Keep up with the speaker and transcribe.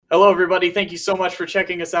Hello, everybody. Thank you so much for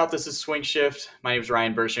checking us out. This is Swing Shift. My name is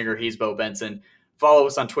Ryan Bershinger. He's Bo Benson. Follow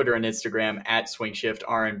us on Twitter and Instagram at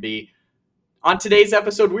SwingShiftRNB. On today's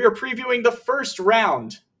episode, we are previewing the first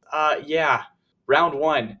round. Round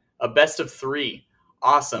one, a best of three.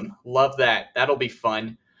 Awesome. Love that. That'll be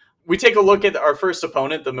fun. We take a look at our first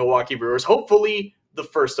opponent, the Milwaukee Brewers. Hopefully the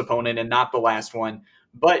first opponent and not the last one.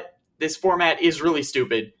 But this format is really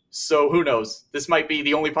stupid. So who knows? This might be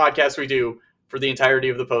the only podcast we do for the entirety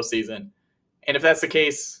of the postseason. And if that's the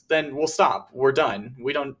case, then we'll stop. We're done.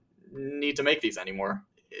 We don't need to make these anymore.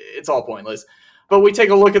 It's all pointless. But we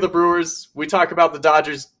take a look at the Brewers. We talk about the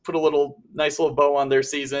Dodgers, put a nice little bow on their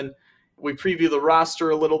season. We preview the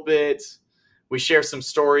roster a little bit. We share some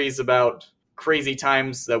stories about crazy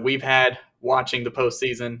times that we've had watching the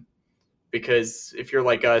postseason. Because if you're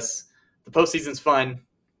like us, the postseason's fun,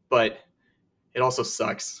 but it also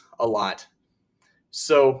sucks a lot.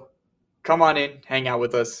 So come on in, hang out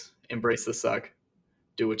with us, embrace the suck,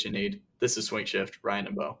 do what you need. This is Swing Shift, Ryan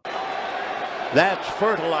and Bo. That's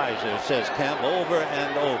fertilizer, says Kemp over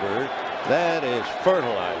and over. That is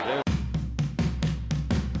fertilizer.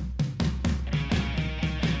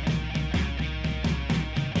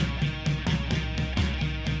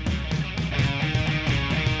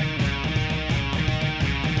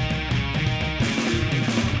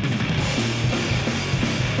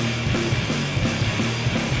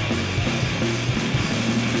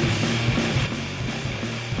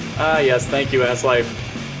 Yes, thank you, S-Life.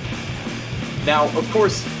 Now, of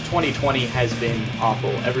course, 2020 has been awful.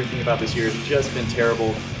 Everything about this year has just been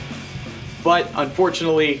terrible. But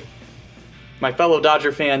unfortunately, my fellow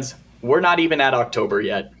Dodger fans, we're not even at October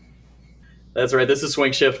yet. That's right, this is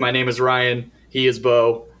Swing Shift. My name is Ryan. He is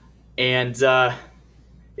Bo. And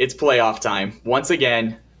it's playoff time. Once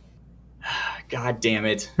again, God damn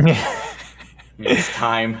it. It's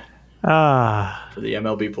time for the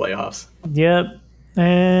MLB playoffs. Yep.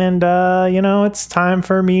 And, it's time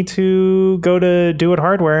for me to go to Do It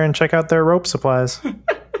Hardware and check out their rope supplies.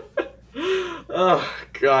 Oh,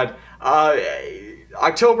 God.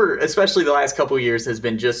 October, especially the last couple of years, has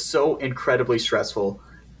been just so incredibly stressful,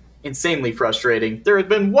 insanely frustrating. There have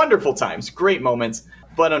been wonderful times, great moments,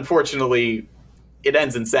 but unfortunately, it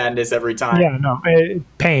ends in sadness every time. Yeah, no,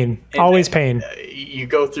 pain. Always pain. You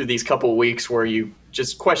go through these couple of weeks where you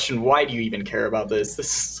just question, why do you even care about this? This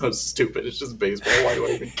is so stupid. It's just baseball. Why do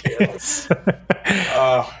I even care?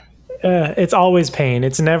 It's always pain.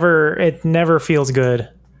 It never feels good.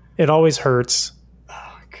 It always hurts.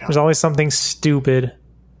 Oh, God. There's always something stupid.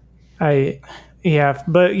 But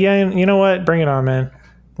you know what? Bring it on, man.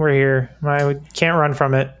 We're here. I can't run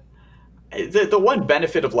from it. The one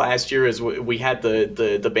benefit of last year is we had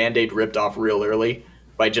the Band-Aid ripped off real early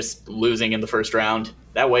by just losing in the first round.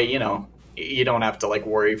 That way, you don't have to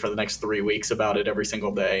worry for the next 3 weeks about it every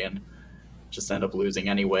single day and just end up losing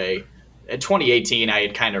anyway. In 2018, I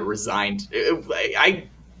had kind of resigned. They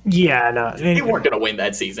weren't going to win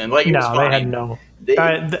that season. They had no.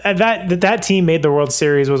 That team made the World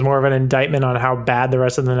Series was more of an indictment on how bad the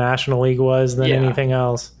rest of the National League was than anything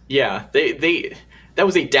else. Yeah, that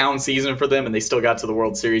was a down season for them, and they still got to the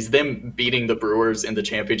World Series. Them beating the Brewers in the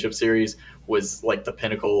championship series was the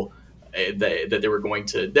pinnacle that they were going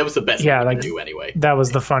to. That was the best they could do anyway. That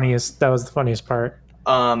was the funniest part.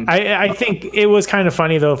 I think it was kind of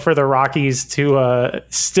funny though for the Rockies to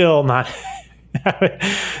still not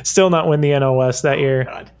win the NL West that year.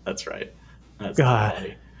 God, that's right. That's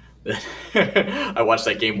God. I watched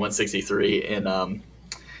that game 163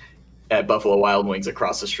 at Buffalo Wild Wings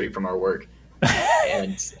across the street from our work.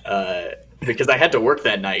 And because I had to work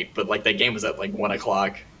that night, but that game was at 1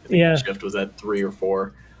 o'clock. I think the shift was at 3 or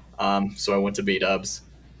 4. So I went to B-Dubs.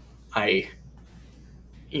 I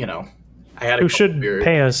had a who should beer.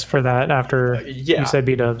 Pay us for that after you said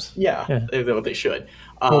B-Dubs. Yeah. They should.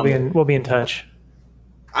 We'll be in touch.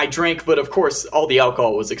 I drank, but of course, all the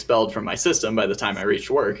alcohol was expelled from my system by the time I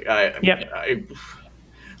reached work. I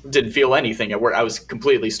didn't feel anything at work. I was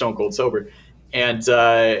completely stone cold sober, and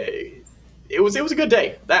it was a good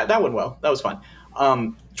day. That went well. That was fun.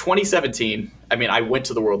 2017. I went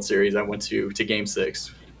to the World Series. I went to Game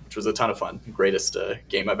 6, which was a ton of fun. Greatest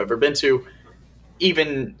game I've ever been to.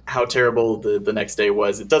 Even how terrible the next day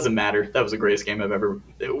was, it doesn't matter. That was the greatest game I've ever.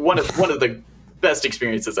 One of the best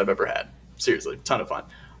experiences I've ever had. Seriously, ton of fun.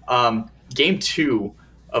 Game 2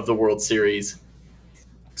 of the World Series.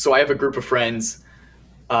 So I have a group of friends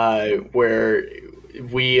where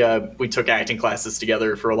we took acting classes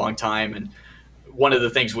together for a long time, and one of the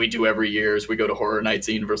things we do every year is we go to horror nights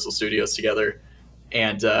at Universal Studios together,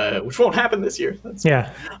 and which won't happen this year.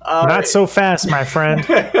 Not so fast, my friend.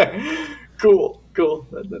 Cool.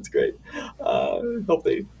 That's great. Hope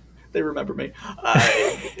they They remember me.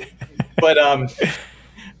 But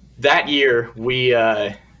that year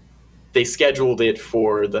they scheduled it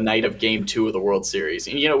for the night of Game 2 of the World Series.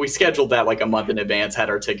 And, we scheduled that like a month in advance, had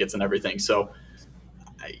our tickets and everything. So,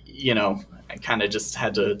 I kind of just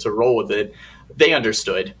had to roll with it. They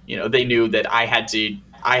understood. They knew that I had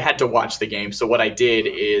to watch the game. So what I did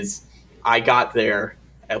is I got there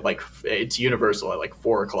at it's Universal at like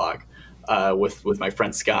 4:00 with my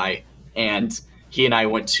friend Sky, and he and I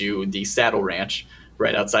went to the Saddle Ranch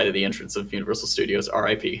right outside of the entrance of Universal Studios.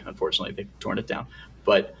 RIP. Unfortunately, they've torn it down.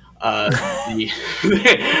 But the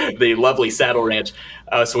lovely Saddle Ranch.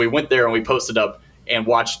 So we went there and we posted up and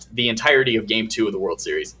watched the entirety of Game 2 of the World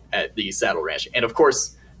Series at the Saddle Ranch. And of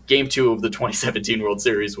course, Game 2 of the 2017 World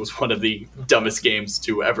Series was one of the dumbest games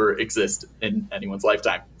to ever exist in anyone's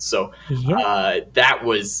lifetime. So that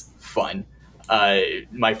was fun.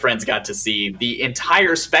 My friends got to see the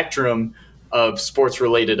entire spectrum of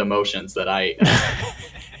sports-related emotions that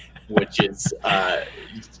which is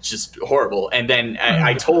just horrible. And then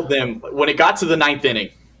I told them, when it got to the 9th inning,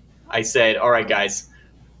 I said, all right, guys,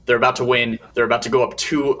 they're about to win. They're about to go up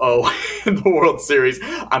 2-0 in the World Series.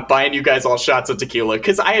 I'm buying you guys all shots of tequila,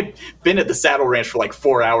 because I had been at the Saddle Ranch for like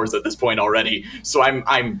 4 hours at this point already. So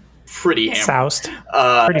I'm pretty hammered. Soused.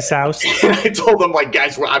 Pretty soused. I told them, like,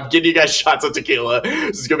 guys, I'm getting you guys shots of tequila.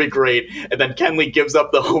 This is going to be great. And then Kenley gives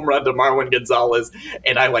up the home run to Marwin Gonzalez,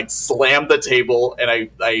 and I like slammed the table, and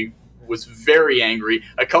I was very angry.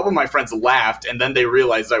 A couple of my friends laughed, and then they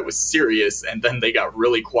realized I was serious, and then they got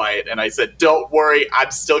really quiet, and I said, don't worry,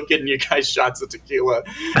 I'm still getting you guys shots of tequila.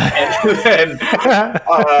 And then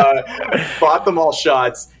bought them all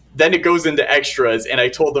shots. Then it goes into extras, and I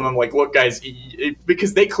told them, I'm like, look, guys,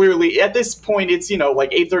 because they clearly, at this point, it's,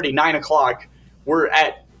 like 8:30, 9 o'clock. We're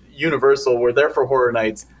at Universal. We're there for Horror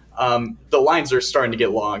Nights. The lines are starting to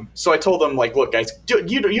get long. So I told them, like, look, guys,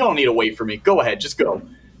 you don't need to wait for me. Go ahead. Just go.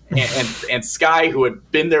 And Sky, who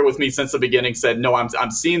had been there with me since the beginning, said, no,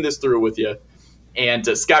 I'm seeing this through with you. And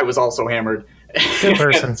Sky was also hammered. Good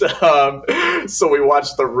person. And, so we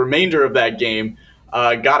watched the remainder of that game,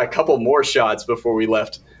 got a couple more shots before we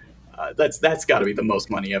left. That's got to be the most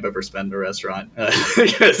money I've ever spent in a restaurant.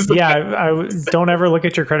 I don't ever look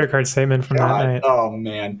at your credit card statement from that night. Oh,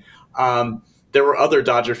 man. There were other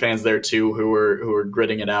Dodger fans there, too, who were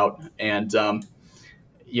gritting it out. And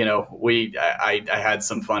I had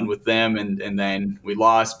some fun with them, and then we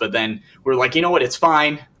lost. But then we were like, you know what? It's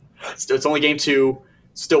fine. It's only Game 2.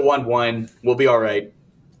 Still 1-1. We'll be all right.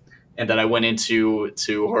 And then I went into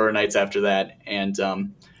Horror Nights after that, and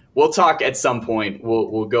we'll talk at some point.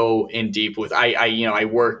 We'll go in deep with. I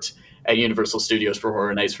worked at Universal Studios for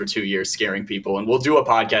Horror Nights for 2 years, scaring people, and we'll do a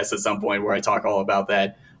podcast at some point where I talk all about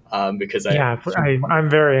that because I'm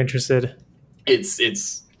very interested.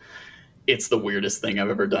 It's the weirdest thing I've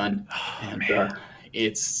ever done. And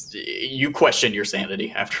you question your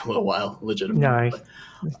sanity after a little while, legitimately. Nice.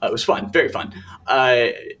 It was fun, very fun.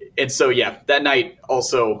 And so, that night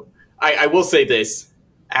also, I will say this,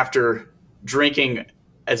 after drinking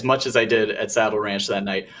as much as I did at Saddle Ranch that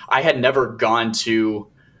night, I had never gone to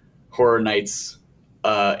Horror Nights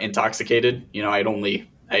intoxicated.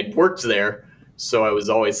 I'd worked there, so I was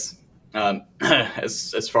always,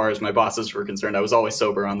 as far as my bosses were concerned, I was always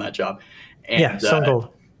sober on that job. And, Stone Cold.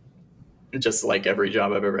 Just like every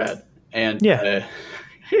job I've ever had. And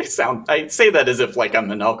I say that as if like I'm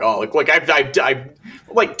an alcoholic. Like I've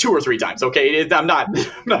like 2 or 3 times. Okay, I'm not.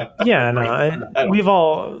 We've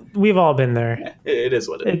all been there. It is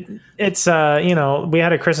what it is. It's we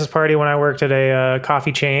had a Christmas party when I worked at a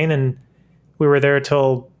coffee chain, and we were there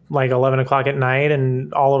till like 11 o'clock at night,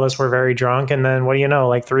 and all of us were very drunk. And then what do you know?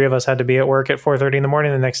 Like 3 of us had to be at work at 4:30 in the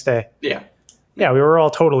morning the next day. Yeah, we were all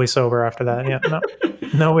totally sober after that. Yeah,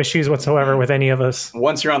 no issues whatsoever with any of us.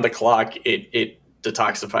 Once you're on the clock, it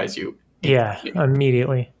detoxifies you. Yeah,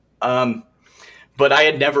 immediately. But I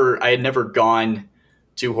had never gone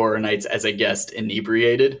to Horror Nights as a guest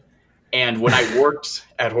inebriated. And when I worked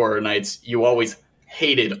at Horror Nights, you always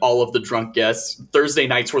hated all of the drunk guests. Thursday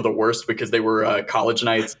nights were the worst because they were college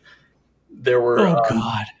nights. There were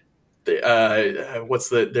God.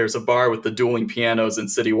 There's a bar with the dueling pianos in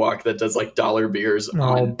City Walk that does like dollar beers.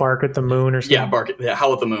 Bark at the Moon or something.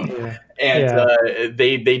 Howl at the Moon. Yeah. And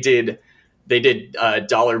they did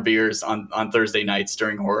dollar beers on Thursday nights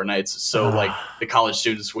during Horror Nights. So like the college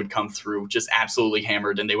students would come through just absolutely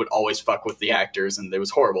hammered, and they would always fuck with the actors, and it was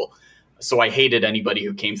horrible. So I hated anybody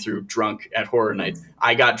who came through drunk at Horror Nights.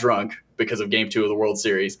 I got drunk because of Game 2 of the World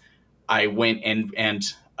Series. I went and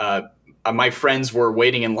my friends were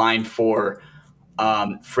waiting in line for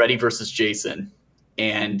Freddy versus Jason,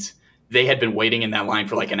 and they had been waiting in that line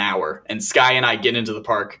for like an hour. And Sky and I get into the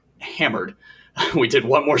park, hammered. We did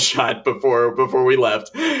one more shot before we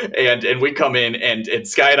left, and we come in, and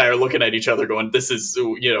Sky and I are looking at each other going, this is,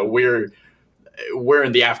 we're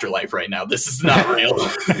in the afterlife right now. This is not real.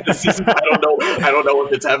 This is, I don't know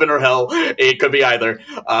if it's heaven or hell. It could be either.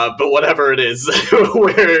 But whatever it is,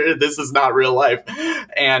 this is not real life.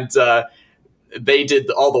 And they did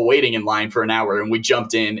all the waiting in line for an hour, and we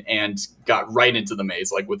jumped in and got right into the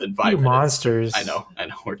maze, like within 5 minutes. Monsters. I know.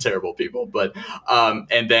 We're terrible people. But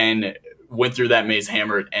and then went through that maze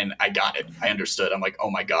hammered, and I got it. I understood. I'm like, oh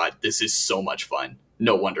my God, this is so much fun.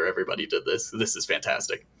 No wonder everybody did this. This is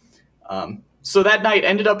fantastic. So that night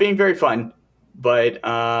ended up being very fun, but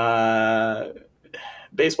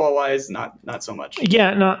baseball wise, not so much.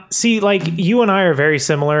 Yeah, no. See, like you and I are very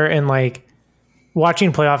similar in like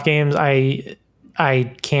watching playoff games.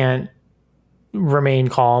 I can't remain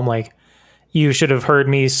calm. Like you should have heard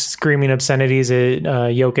me screaming obscenities at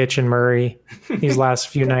Jokic and Murray these last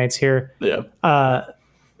few nights here. Yeah.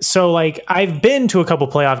 So like I've been to a couple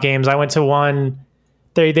playoff games. I went to one.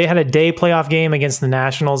 They had a day playoff game against the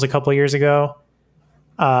Nationals a couple of years ago.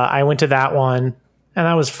 I went to that one, and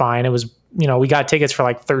that was fine. It was, we got tickets for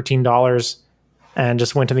like $13 and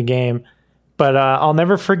just went to the game. But I'll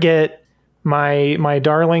never forget my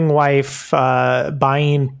darling wife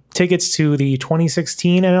buying tickets to the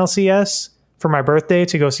 2016 NLCS for my birthday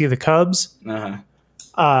to go see the Cubs.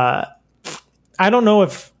 Uh-huh. I don't know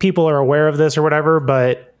if people are aware of this or whatever,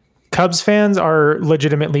 but Cubs fans are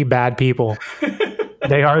legitimately bad people.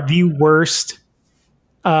 They are the worst.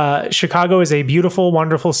 Chicago is a beautiful,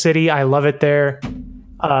 wonderful city. I love it there.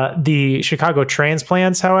 The Chicago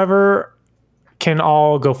transplants, however, can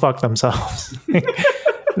all go fuck themselves.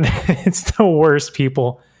 It's the worst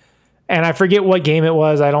people. And I forget what game it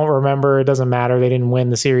was. I don't remember. It doesn't matter. They didn't win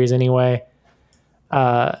the series anyway.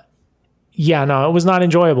 It was not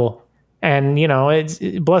enjoyable. And, it's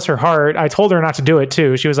bless her heart. I told her not to do it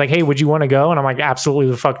too. She was like, hey, would you want to go? And I'm like,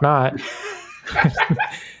 absolutely the fuck not.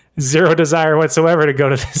 Zero desire whatsoever to go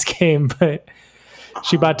to this game, but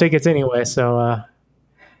she bought tickets anyway. So,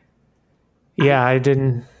 I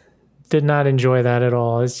did not enjoy that at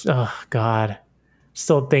all. It's, oh God,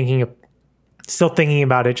 still thinking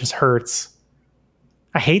about it just hurts.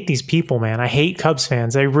 I hate these people, man. I hate Cubs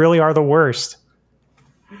fans. They really are the worst.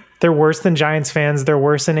 They're worse than Giants fans. They're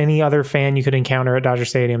worse than any other fan you could encounter at Dodger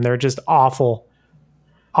Stadium. They're just awful,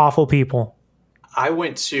 awful people. I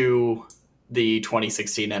went to the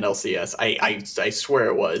 2016 NLCS. I swear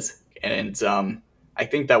it was. And I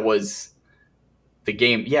think that was the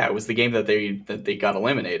game. Yeah, it was the game that they got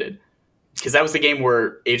eliminated. Because that was the game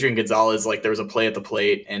where Adrian Gonzalez, like there was a play at the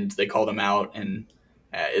plate and they called him out, and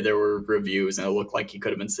there were reviews and it looked like he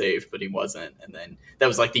could have been saved, but he wasn't. And then that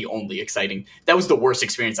was like the only exciting, that was the worst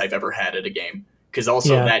experience I've ever had at a game. Because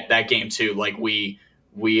also that game too, like we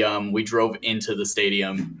drove into the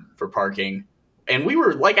stadium for parking, and we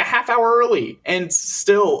were like a half hour early, and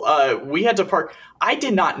still we had to park. I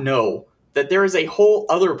did not know that there is a whole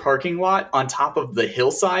other parking lot on top of the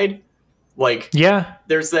hillside. Like,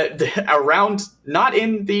 there's that around, not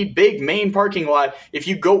in the big main parking lot. If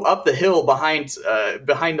you go up the hill behind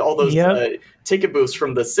all those ticket booths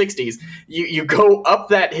from the 60s, you go up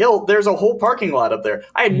that hill, there's a whole parking lot up there.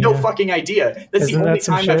 I had no fucking idea. That's the only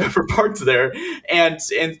time I've ever parked there. And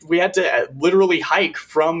we had to literally hike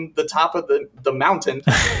from the top of the mountain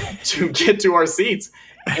to get to our seats.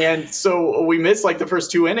 And so we missed like the first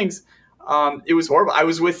two innings. It was horrible. I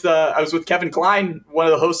was with Kevin Klein, one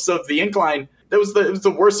of the hosts of The Incline. It was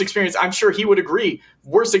the worst experience. I'm sure he would agree.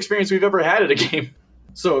 Worst experience we've ever had at a game.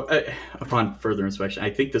 So upon further inspection,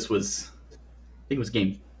 I think it was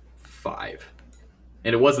game 5,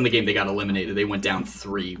 and it wasn't the game they got eliminated. They went down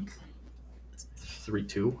 3-2,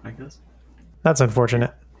 I guess. That's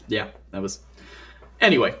unfortunate. Yeah, that was.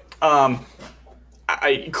 Anyway, I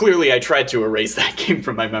tried to erase that game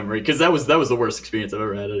from my memory because that was the worst experience I've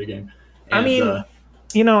ever had at a game. And, I mean,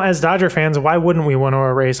 as Dodger fans, why wouldn't we want to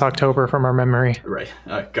erase October from our memory? Right.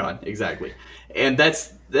 God, exactly. And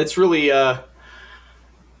that's really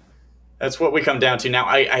that's what we come down to now.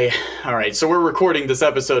 All right. So we're recording this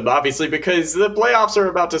episode obviously because the playoffs are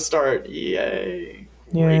about to start. Yay!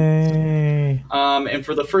 Yay! And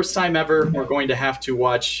for the first time ever, we're going to have to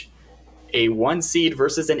watch a 1 seed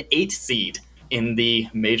versus an 8 seed in the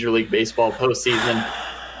Major League Baseball postseason.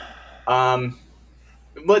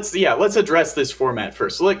 Let's address this format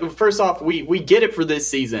first. So, first off, we get it for this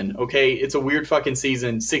season, okay? It's a weird fucking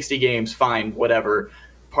season, 60 games, fine, whatever.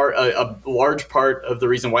 A large part of the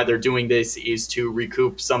reason why they're doing this is to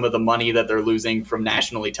recoup some of the money that they're losing from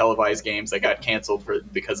nationally televised games that got canceled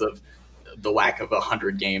because of the lack of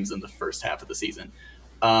 100 games in the first half of the season.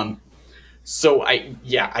 So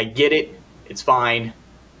I get it. It's fine.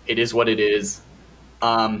 It is what it is.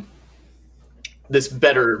 This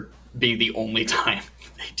better be the only time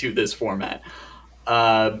they do this format.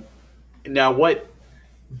 Now, what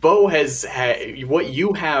Bo what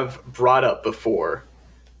you have brought up before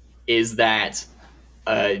is that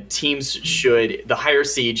the higher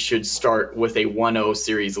seed should start with a 1-0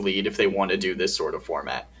 series lead if they want to do this sort of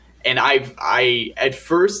format. And I at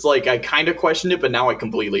first, like, I kind of questioned it, but now I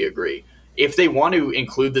completely agree. If they want to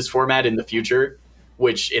include this format in the future,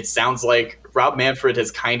 which it sounds like Rob Manfred has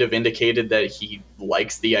kind of indicated that he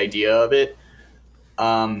likes the idea of it,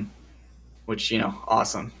 which,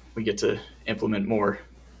 awesome. We get to implement more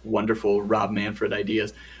wonderful Rob Manfred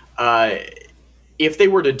ideas. If they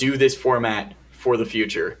were to do this format for the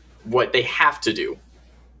future, what they have to do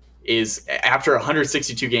is, after a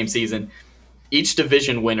 162-game season, each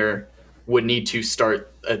division winner would need to start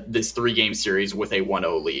this 3-game series with a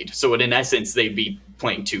 1-0 lead. So in essence, they'd be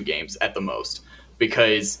playing 2 games at the most,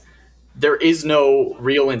 because there is no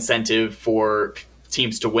real incentive for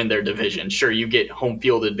teams to win their division. Sure, you get home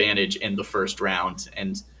field advantage in the first round,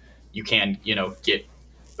 and you can, get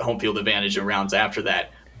home field advantage in rounds after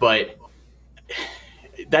that. But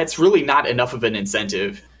that's really not enough of an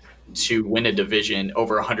incentive to win a division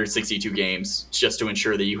over 162 games just to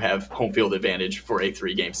ensure that you have home field advantage for a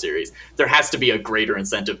 3-game series. There has to be a greater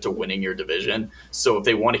incentive to winning your division. So if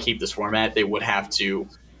they want to keep this format, they would have to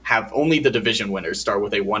have only the division winners start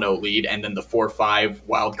with a 1-0 lead, and then the 4-5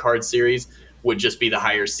 wild card series would just be the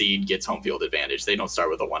higher seed gets home field advantage. They don't start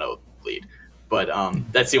with a 1-0 lead. But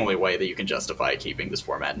that's the only way that you can justify keeping this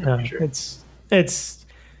format in the future. It's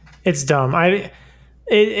dumb.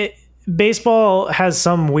 Baseball has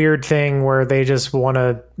some weird thing where they just want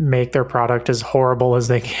to make their product as horrible as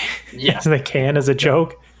they can, as a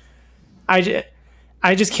joke. I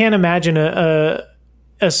just can't imagine a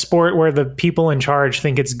sport where the people in charge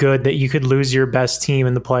think it's good that you could lose your best team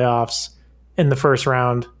in the playoffs in the first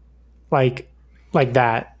round, like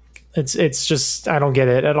that. It's just, I don't get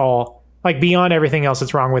it at all. Like, beyond everything else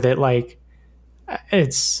that's wrong with it, like,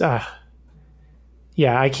 it's I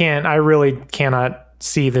really cannot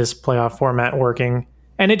see this playoff format working,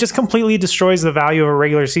 and it just completely destroys the value of a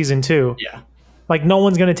regular season too. Yeah, like, no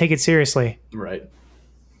one's going to take it seriously, right?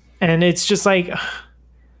 And it's just like,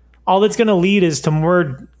 all that's going to lead is to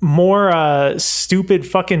more stupid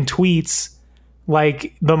fucking tweets,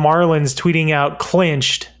 like the Marlins tweeting out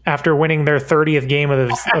 "clinched" after winning their 30th game of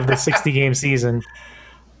the 60-game season.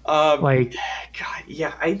 God,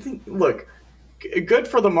 yeah, I think, look, good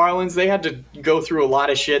for the Marlins. They had to go through a lot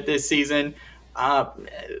of shit this season. Whether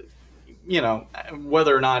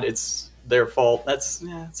or not it's their fault, it's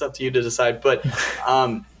up to you to decide. But,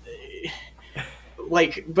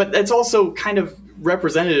 but that's also kind of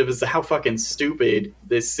representative as to how fucking stupid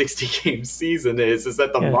this 60-game season is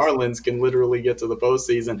that the Marlins can literally get to the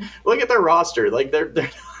postseason. Look at their roster. Like, they're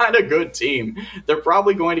not a good team. They're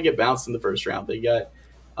probably going to get bounced in the first round. They got,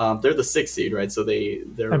 they're the 6th seed, right? So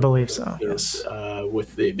they're, I believe so. Yes.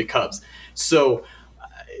 With the Cubs. So,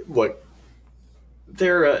 look,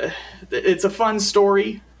 it's a fun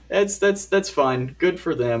story. That's fun. Good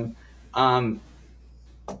for them. I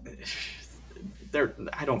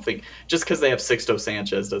don't think just because they have Sixto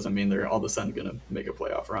Sanchez doesn't mean they're all of a sudden going to make a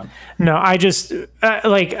playoff run. No, I just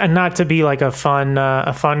not to be like a fun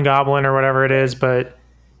goblin or whatever it is, but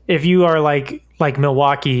if you are like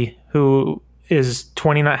Milwaukee, who is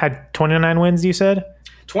 29, had 29 wins, you said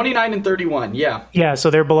 29 and 31, yeah, so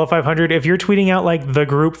they're below 500. If you're tweeting out like the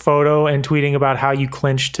group photo and tweeting about how you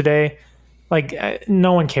clinched today, like,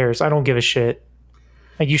 no one cares. I don't give a shit.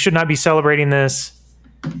 Like, you should not be celebrating this.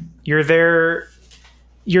 You're there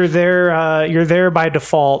by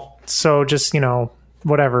default. So just,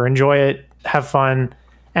 whatever, enjoy it, have fun.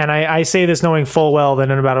 And I say this knowing full well that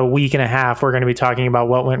in about a week and a half, we're going to be talking about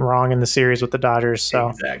what went wrong in the series with the Dodgers. So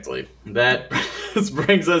exactly. That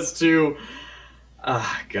brings us to,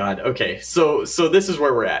 God. Okay. So this is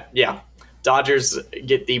where we're at. Yeah. Dodgers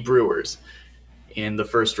get the Brewers in the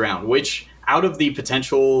first round, which, out of the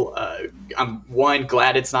potential, I'm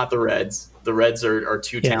glad it's not the Reds. The Reds are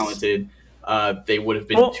too talented. They would have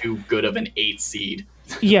been too good of an 8 seed.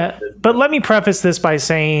 Yeah, but let me preface this by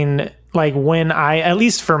saying, like, when at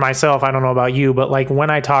least for myself, I don't know about you, but like when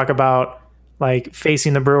I talk about like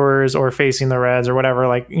facing the Brewers or facing the Reds or whatever,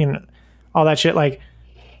 like, all that shit, like,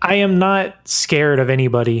 I am not scared of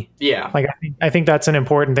anybody. Yeah. Like, I think that's an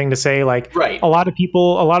important thing to say. Like, right. A lot of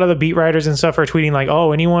the beat writers and stuff are tweeting like,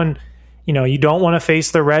 oh, anyone, you don't want to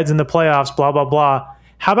face the Reds in the playoffs, blah, blah, blah.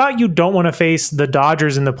 How about you don't want to face the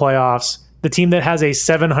Dodgers in the playoffs, the team that has a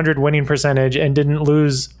 700 winning percentage and didn't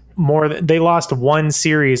lose they lost one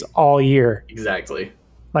series all year. Exactly.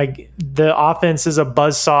 Like, the offense is a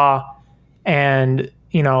buzzsaw, and,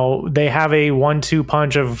 they have a 1-2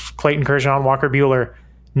 punch of Clayton Kershaw and Walker Buehler.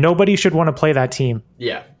 Nobody should want to play that team.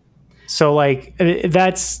 Yeah. So, like,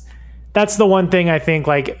 that's the one thing I think,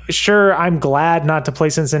 like, sure, I'm glad not to play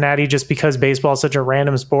Cincinnati just because baseball is such a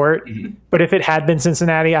random sport. Mm-hmm. But if it had been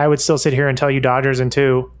Cincinnati, I would still sit here and tell you Dodgers in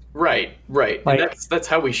 2. Right. Like, and that's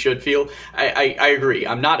how we should feel. I agree.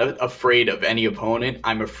 I'm not afraid of any opponent.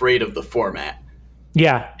 I'm afraid of the format.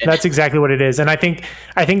 Yeah, that's exactly what it is. And I think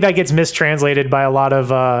that gets mistranslated by a lot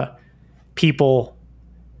of people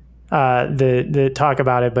that talk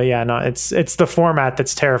about it. But yeah, no, it's the format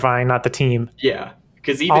that's terrifying, not the team. Yeah,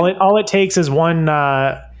 because all it takes is one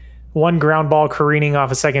ground ball careening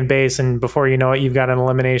off a second base, and before you know it, you've got an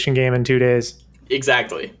elimination game in 2 days.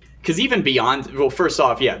 Exactly. Because even beyond, well, first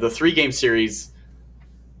off, yeah, the 3-game series,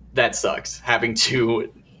 that sucks. Having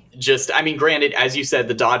to granted, as you said,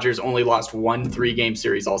 the Dodgers only lost 1 3-game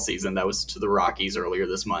series all season. That was to the Rockies earlier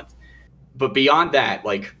this month. But beyond that,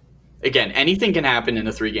 like, again, anything can happen in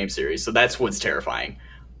a 3-game series. So that's what's terrifying.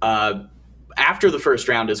 After the first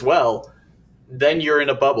round as well, then you're in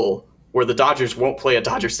a bubble where the Dodgers won't play at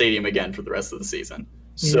Dodger Stadium again for the rest of the season.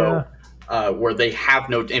 So where they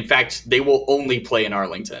have in fact, they will only play in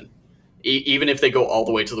Arlington. Even if they go all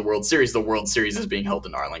the way to the World Series is being held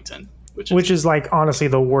in Arlington. Which is like, honestly,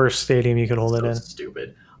 the worst stadium you could hold it in.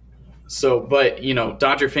 Stupid. So, but,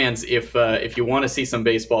 Dodger fans, if you want to see some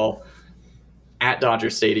baseball at Dodger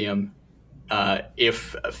Stadium,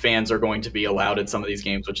 if fans are going to be allowed at some of these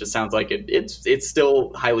games, which it sounds like it's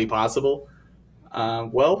still highly possible,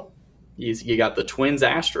 well, you got the Twins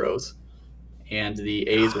Astros and the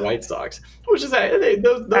A's White Sox, which is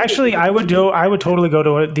those actually I would totally go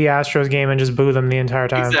to the Astros game and just boo them the entire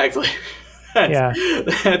time. Exactly.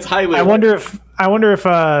 That's highly. I wonder if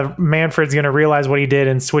Manfred's going to realize what he did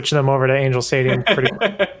and switch them over to Angel Stadium pretty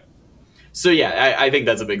quick. So yeah, I think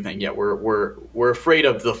that's a big thing. Yeah, we're afraid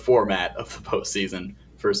of the format of the postseason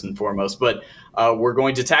first and foremost, but we're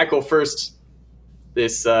going to tackle first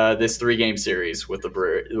this 3-game series with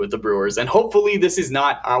the Brewers, and hopefully this is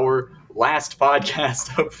not our last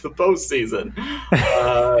podcast of the postseason,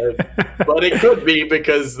 but it could be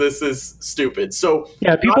because this is stupid. So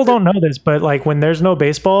yeah, people don't know this, but like, when there's no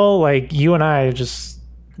baseball, like, you and I just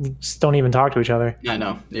don't even talk to each other. I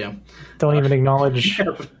know. Yeah, don't even acknowledge.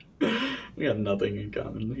 We got nothing in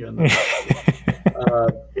common.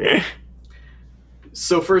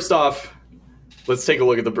 So first off, let's take a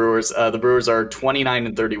look at the Brewers. The Brewers are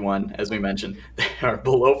 29-31, as we mentioned. They are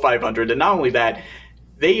below 500, and not only that,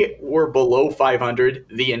 they were below 500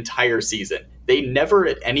 the entire season. They never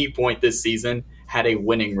at any point this season had a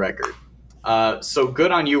winning record. So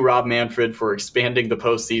good on you, Rob Manfred, for expanding the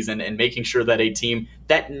postseason and making sure that a team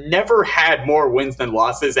that never had more wins than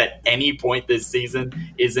losses at any point this season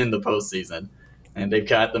is in the postseason. And they've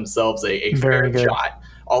got themselves a fair shot.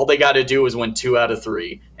 All they got to do is win 2 out of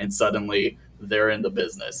 3, and suddenly they're in the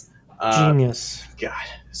business. Genius. God.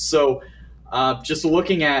 So just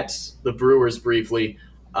looking at the Brewers briefly,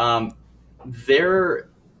 their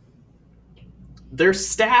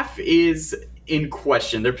staff is in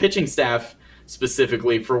question. Their pitching staff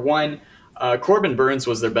specifically. For one, Corbin Burns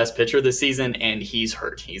was their best pitcher this season, and he's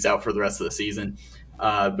hurt. He's out for the rest of the season.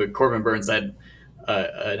 But Corbin Burns had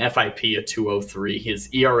an FIP of 203. His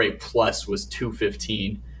ERA plus was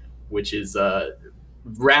 215, which is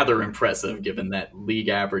rather impressive given that league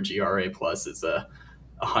average ERA plus is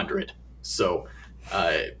 100. So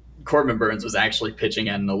Corbin Burns was actually pitching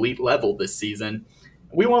at an elite level this season.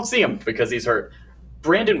 We won't see him because he's hurt.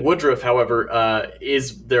 Brandon Woodruff, however,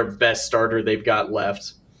 is their best starter they've got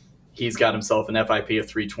left. He's got himself an FIP of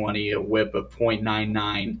 320, a whip of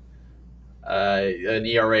 .99, an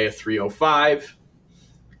ERA of 305.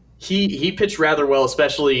 He pitched rather well,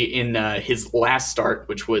 especially in his last start,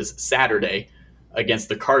 which was Saturday against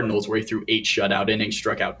the Cardinals, where he threw 8 shutout innings,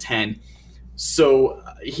 struck out 10. So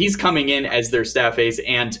he's coming in as their staff ace,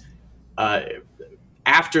 and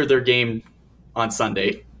after their game on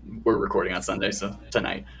Sunday, we're recording on Sunday, so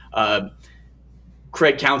tonight,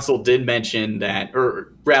 Craig Counsell did mention that,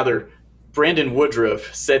 or rather, Brandon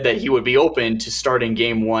Woodruff said that he would be open to starting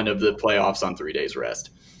game 1 of the playoffs on 3 days rest.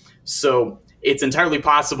 So it's entirely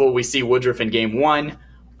possible we see Woodruff in game 1.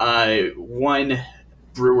 One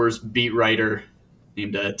Brewers beat writer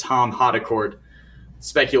named Tom Hodecourt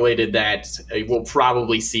speculated that we'll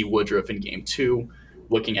probably see Woodruff in game 2,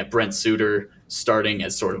 looking at Brent Suter starting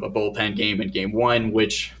as sort of a bullpen game in game 1,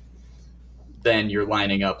 which then you're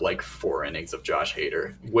lining up like 4 innings of Josh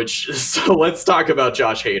Hader, so let's talk about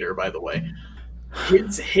Josh Hader, by the way.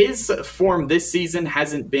 His form this season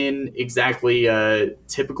hasn't been exactly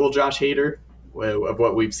typical Josh Hader of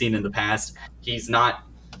what we've seen in the past. He's not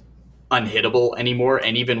unhittable anymore,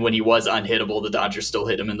 and even when he was unhittable, the Dodgers still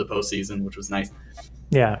hit him in the postseason, which was nice.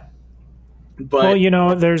 Yeah. But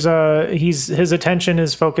well, there's his attention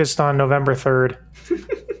is focused on November 3rd.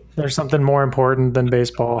 There's something more important than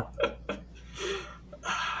baseball.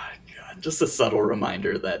 just a subtle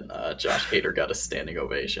reminder that Josh Hader got a standing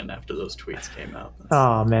ovation after those tweets came out.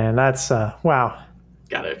 Oh man, that's wow.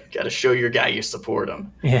 Gotta show your guy you support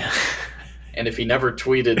him. Yeah. And if he never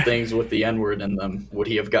tweeted things with the N-word in them, would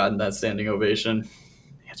he have gotten that standing ovation?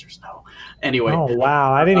 The answer is no. Anyway. Oh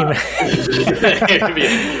wow, I didn't even if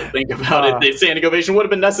you think about it. The standing ovation would have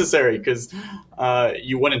been necessary because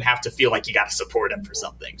you wouldn't have to feel like you got to support him for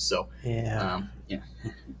something. So yeah.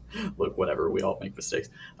 Look, whatever. We all make mistakes.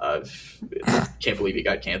 Can't believe he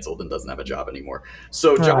got canceled and doesn't have a job anymore.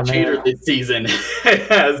 So Josh Hader this season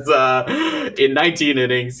has in 19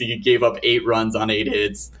 innings, he gave up 8 runs on 8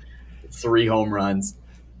 hits, 3 home runs.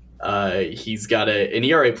 He's got an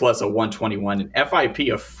ERA plus of 121, an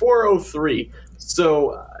FIP of 403.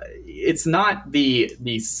 So it's not the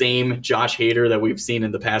same Josh Hader that we've seen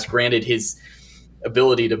in the past. Granted, his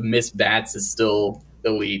ability to miss bats is still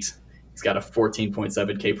elite. He's got a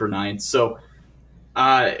 14.7 K per 9. So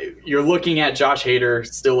you're looking at Josh Hader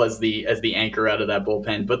still as the anchor out of that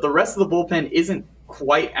bullpen, but the rest of the bullpen isn't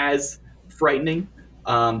quite as frightening.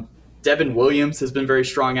 Devin Williams has been very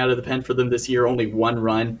strong out of the pen for them this year, only 1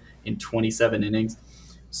 run in 27 innings.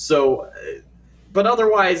 So, but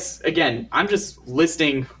otherwise, again, I'm just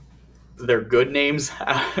listing their good names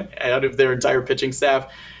out of their entire pitching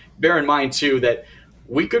staff. Bear in mind, too, that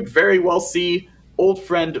we could very well see old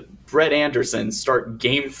friend Brett Anderson start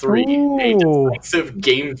Game 3, a decisive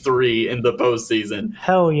Game 3 in the postseason.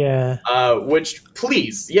 Hell yeah. Which,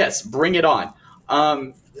 please, yes, bring it on.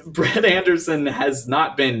 Brett Anderson has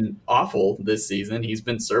not been awful this season. He's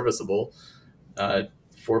been serviceable.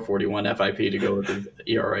 441 FIP to go with his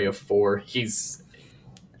ERA of 4. He's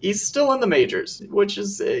still in the majors, which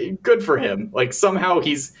is good for him. Like somehow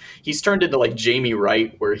he's turned into like Jamie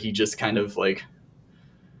Wright, where he just kind of like,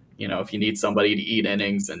 if you need somebody to eat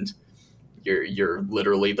innings and you're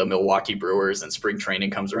literally the Milwaukee Brewers and spring training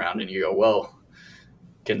comes around and you go, well,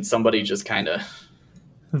 can somebody just kind of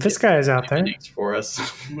this guy is out there for us?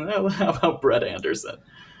 Well, how about Brett Anderson?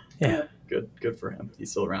 Yeah. Good for him.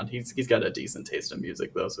 He's still around. He's got a decent taste in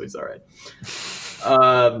music though, so he's all right.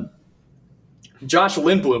 Josh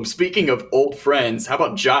Lindblom. Speaking of old friends, how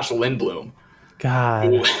about Josh Lindblom? God.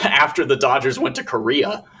 Who, after the Dodgers went to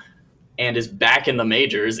Korea and is back in the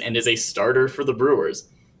majors and is a starter for the Brewers.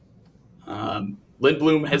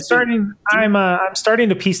 Lindblom has I'm starting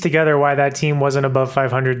to piece together why that team wasn't above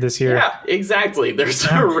 500 this year. Yeah, exactly. There's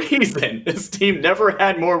a reason this team never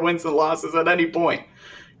had more wins than losses at any point,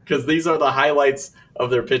 because these are the highlights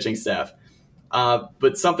of their pitching staff.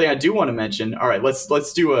 But something I do want to mention. All right, let's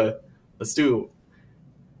do a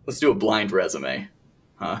blind resume.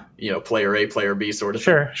 Player A, player B sort of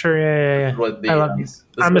thing. Sure, yeah. I love these.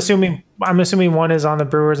 I'm assuming one is on the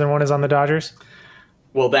Brewers and one is on the Dodgers.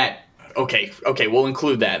 Well, okay, we'll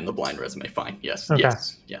include that in the blind resume. Fine, yes, okay.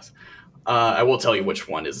 yes. I will tell you which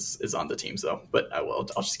one is on the teams though, but I'll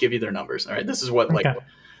just give you their numbers. All right, this is what like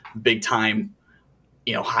big time,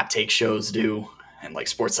 hot take shows do, and like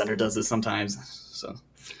SportsCenter does this sometimes. So,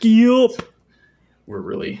 yep, we're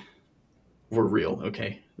real.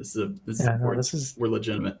 Okay, we're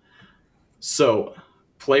legitimate. So,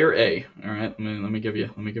 player A. All right, let me give you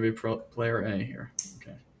player A here.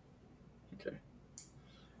 Okay.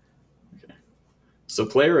 So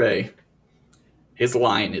player A, his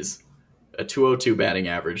line is a 202 batting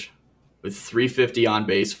average with 350 on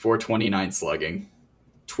base, 429 slugging,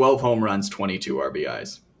 12 home runs, 22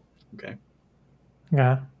 RBIs. Okay.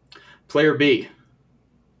 Yeah. Player B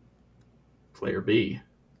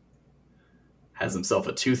has himself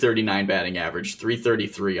a 239 batting average,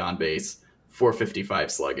 333 on base, 455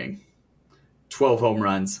 slugging, 12 home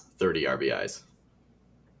runs, 30 RBIs.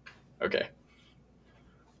 Okay.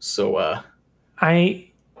 So, I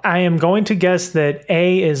am going to guess that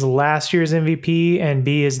A is last year's MVP and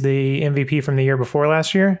B is the MVP from the year before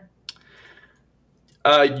last year.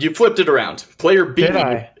 You flipped it around. Player B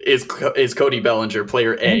is Cody Bellinger.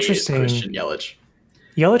 Player A is Christian Yelich.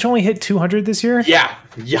 Yelich only hit 200 this year? Yeah,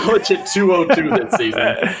 Yelich hit 202 this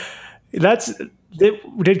season.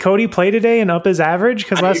 Did Cody play today and up his average?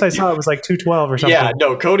 Because last I saw it was like 212 or something. Yeah,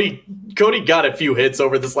 no, Cody got a few hits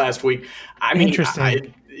over this last week. I mean,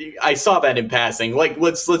 interesting. I saw that in passing. Like,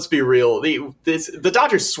 let's be real. The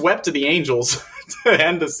Dodgers swept the Angels to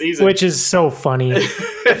end the season. Which is so funny.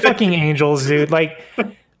 The fucking Angels, dude. Like,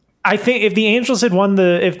 I think if the Angels had won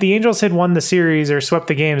the series or swept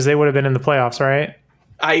the games, they would have been in the playoffs, right?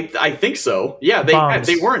 I think so. Yeah,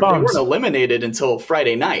 they weren't eliminated until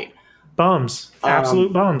Friday night. Bums.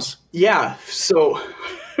 Absolute bums. Yeah. So,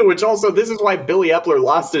 which also, this is why Billy Epler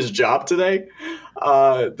lost his job today.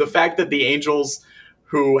 The fact that the Angels,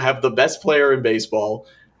 who have the best player in baseball,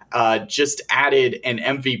 just added an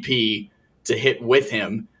MVP to hit with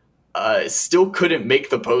him, still couldn't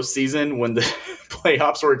make the postseason when the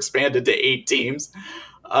playoffs were expanded to 8 teams.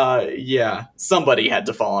 Yeah, somebody had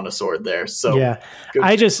to fall on a sword there. So yeah,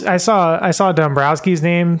 I saw Dombrowski's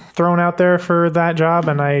name thrown out there for that job,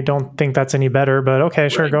 and I don't think that's any better. But okay,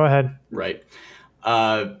 sure, go ahead. Right.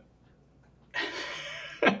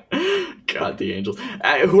 God, the Angels.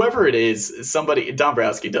 Whoever it is,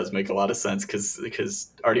 Dombrowski does make a lot of sense because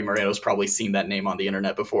Artie Moreno's probably seen that name on the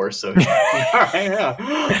internet before. So,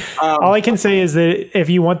 all I can say is that if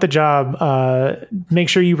you want the job, make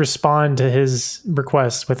sure you respond to his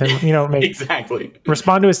requests within, exactly.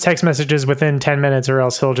 Respond to his text messages within 10 minutes, or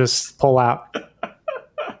else he'll just pull out.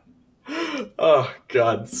 Oh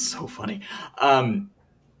God, so funny.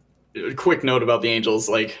 Quick note about the Angels,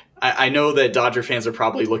 I know that Dodger fans are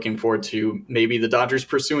probably looking forward to maybe the Dodgers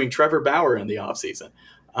pursuing Trevor Bauer in the offseason,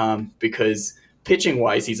 because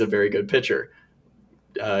pitching-wise, he's a very good pitcher.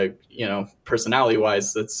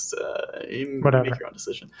 Personality-wise, that's whatever. Make your own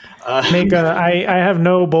decision. I have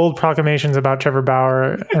no bold proclamations about Trevor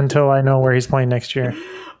Bauer until I know where he's playing next year.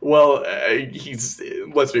 Well,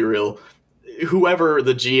 let's be real. Whoever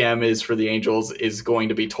the GM is for the Angels is going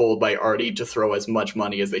to be told by Artie to throw as much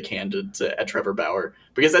money as they can at Trevor Bauer,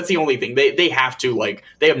 because that's the only thing they have to,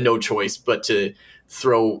 they have no choice but to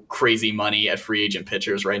throw crazy money at free agent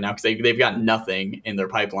pitchers right now, because they've got nothing in their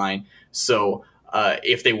pipeline. So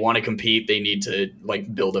if they want to compete, they need to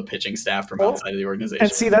build a pitching staff from outside of the organization.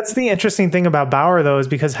 And see, that's the interesting thing about Bauer though, is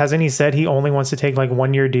because hasn't he said he only wants to take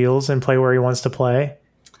 1-year deals and play where he wants to play?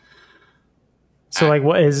 So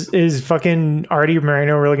what is fucking Artie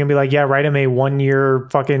Moreno really gonna be like? Yeah, write him a 1-year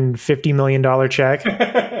fucking $50 million check.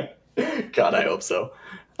 God, I hope so.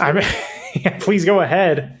 Yeah, please go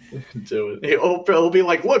ahead. Do it. He'll be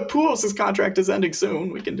like, look, Pujols' contract is ending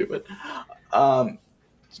soon. We can do it.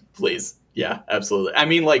 Please, yeah, absolutely. I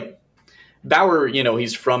mean, Bauer,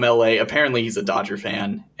 he's from LA. Apparently, he's a Dodger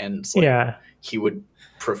fan, and he would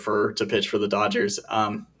prefer to pitch for the Dodgers.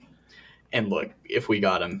 And look, if we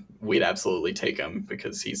got him, we'd absolutely take him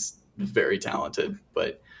because he's very talented.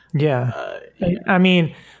 But yeah, I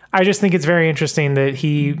mean, I just think it's very interesting that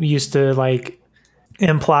he used to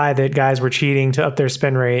imply that guys were cheating to up their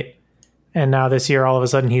spin rate, and now this year, all of a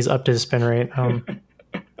sudden, he's upped his spin rate. Yeah,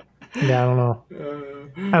 I don't know.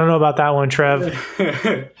 I don't know about that one, Trev.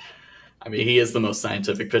 I mean, he is the most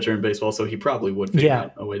scientific pitcher in baseball, so he probably would figure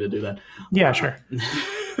out a way to do that. Yeah, sure.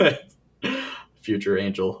 Future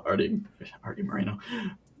Angel, Artie Moreno.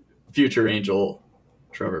 Future Angel,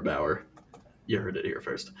 Trevor Bauer. You heard it here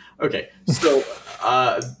first. Okay, so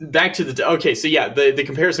back to the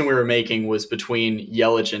comparison we were making was between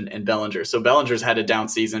Yelich and Bellinger. So Bellinger's had a down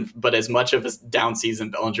season, but as much of a down season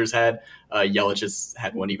Bellinger's had, Yelich has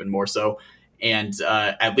had one even more so. And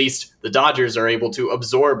at least the Dodgers are able to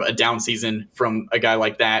absorb a down season from a guy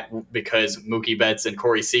like that, because Mookie Betts and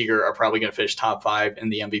Corey Seager are probably going to finish top 5 in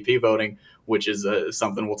the MVP voting, which is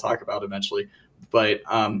something we'll talk about eventually. But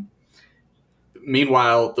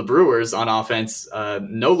meanwhile, the Brewers on offense,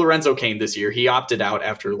 no Lorenzo Cain this year. He opted out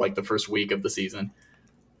after the first week of the season.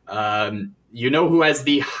 Who has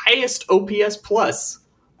the highest OPS plus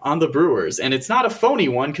on the Brewers? And it's not a phony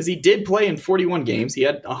one, because he did play in 41 games. He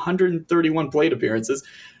had 131 plate appearances.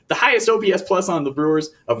 The highest OPS plus on the Brewers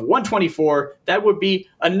of 124. That would be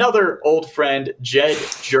another old friend, Jed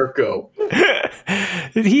Jerko.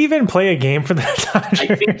 Did he even play a game for the Dodgers?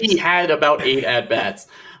 I think he had about 8 at-bats.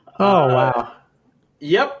 Oh, wow.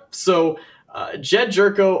 Yep. So Jed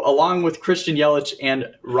Jerko, along with Christian Yelich and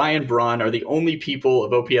Ryan Braun, are the only people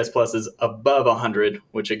of OPS pluses above 100,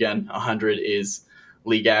 which, again, 100 is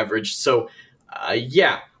league average. So,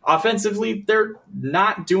 offensively, they're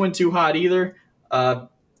not doing too hot either.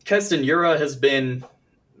 Keston Hiura has been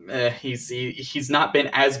he's not been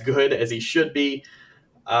as good as he should be.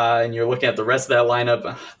 And you're looking at the rest of that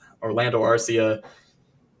lineup: Orlando Arcia,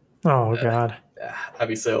 God,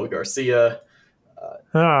 Avisail Garcia,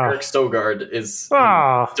 Eric Stogard is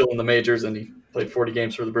still in the majors, and he played 40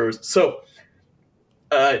 games for the Brewers. So,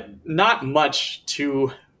 not much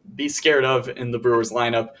to be scared of in the Brewers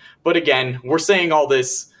lineup. But again, we're saying all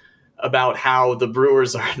this about how the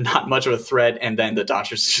Brewers are not much of a threat, and then the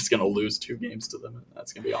Dodgers are just going to lose 2 games to them.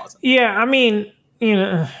 That's going to be awesome. Yeah, I mean, you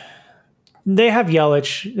know, they have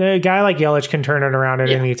Yelich. A guy like Yelich can turn it around at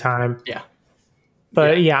any time. Yeah.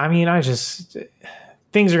 But I mean,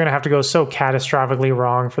 things are going to have to go so catastrophically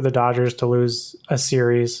wrong for the Dodgers to lose a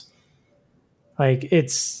series. Like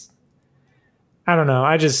I don't know.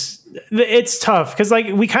 It's tough because like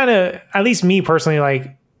we kind of, at least me personally,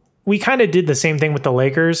 like we kind of did the same thing with the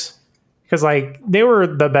Lakers because like they were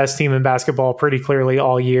the best team in basketball pretty clearly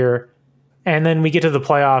all year. And then we get to the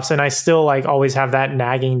playoffs and I still like always have that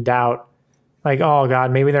nagging doubt. Like, oh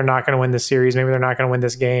God, maybe they're not going to win this series. Maybe they're not going to win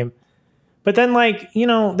this game. But then like,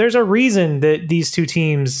 there's a reason that these two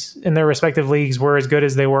teams in their respective leagues were as good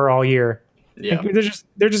as they were all year. Yeah. Like,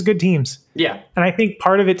 they're just good teams. Yeah. And I think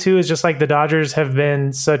part of it too is just like the Dodgers have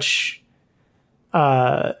been such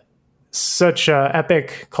epic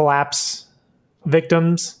collapse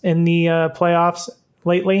victims in the playoffs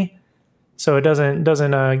lately. So it doesn't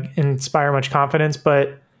inspire much confidence.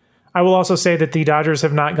 But I will also say that the Dodgers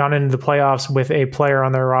have not gone into the playoffs with a player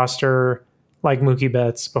on their roster like Mookie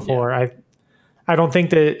Betts before. Yeah. I don't think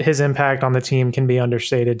that his impact on the team can be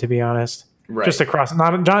understated, to be honest. Right. Just across,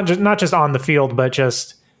 not just on the field, but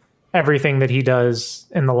just everything that he does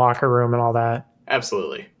in the locker room and all that.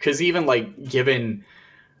 Absolutely. Because even like given,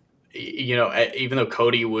 even though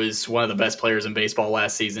Cody was one of the best players in baseball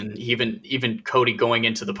last season, even Cody going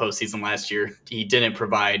into the postseason last year, he didn't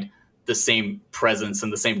provide the same presence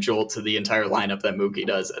and the same jolt to the entire lineup that Mookie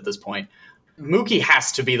does at this point. Mookie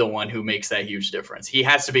has to be the one who makes that huge difference. He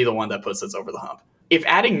has to be the one that puts us over the hump. If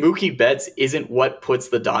adding Mookie Betts isn't what puts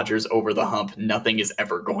the Dodgers over the hump, nothing is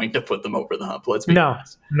ever going to put them over the hump. Let's be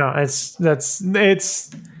honest. No, that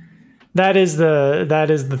is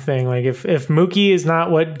the thing. Like if Mookie is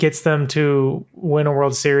not what gets them to win a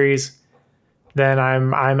World Series, then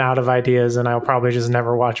I'm out of ideas and I'll probably just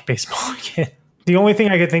never watch baseball again. The only thing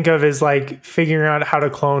I could think of is like figuring out how to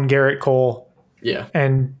clone Garrett Cole. Yeah.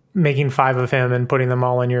 And making 5 of him and putting them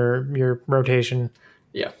all in your rotation.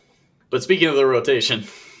 Yeah. But speaking of the rotation,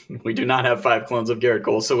 we do not have 5 clones of Garrett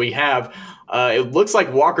Cole. So we have, it looks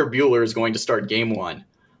like Walker Buehler is going to start game 1.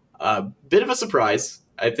 Bit of a surprise.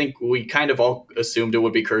 I think we kind of all assumed it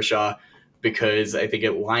would be Kershaw because I think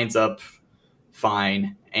it lines up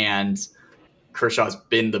fine. And Kershaw's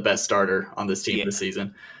been the best starter on this team this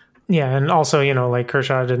season. Yeah, and also, like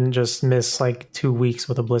Kershaw didn't just miss like 2 weeks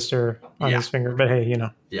with a blister on his finger, but hey,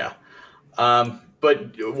 Yeah.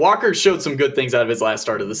 But Walker showed some good things out of his last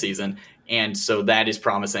start of the season, and so that is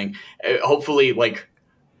promising. Hopefully,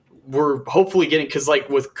 we're getting, because like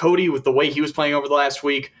with Cody, with the way he was playing over the last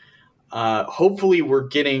week, hopefully we're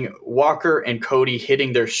getting Walker and Cody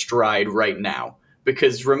hitting their stride right now.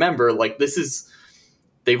 Because remember,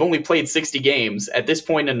 they've only played 60 games. At this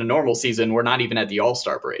point in a normal season, we're not even at the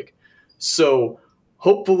All-Star break. So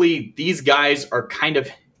hopefully these guys are kind of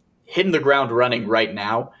hitting the ground running right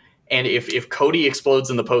now. And if Cody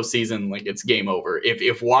explodes in the postseason, it's game over.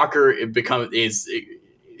 If Walker is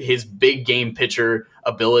his big game pitcher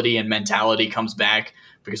ability and mentality comes back,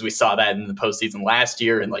 because we saw that in the postseason last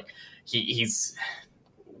year, and he's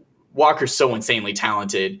Walker's so insanely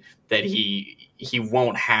talented that he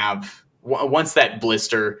won't have, once that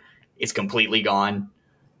blister is completely gone,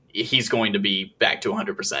 he's going to be back to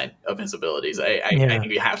 100% of his abilities. I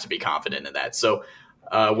think you have to be confident in that. So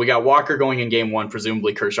we got Walker going in game 1,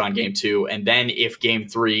 presumably Kershaw in game 2. And then if game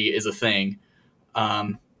 3 is a thing,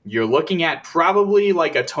 you're looking at probably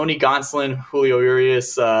like a Tony Gonsolin, Julio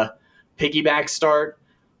Urias piggyback start,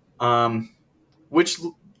 which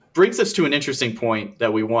brings us to an interesting point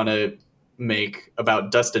that we want to make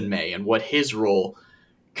about Dustin May and what his role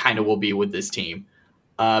kind of will be with this team.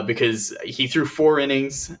 Because he threw 4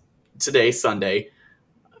 innings today, Sunday.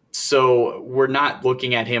 So we're not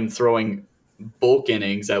looking at him throwing bulk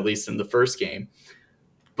innings, at least in the first game.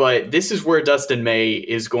 But this is where Dustin May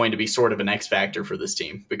is going to be sort of an X factor for this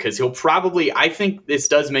team, because he'll probably, I think this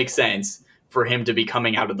does make sense for him to be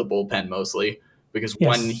coming out of the bullpen mostly, because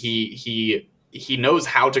one, he knows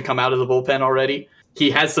how to come out of the bullpen already.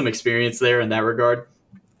 He has some experience there in that regard.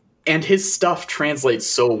 And his stuff translates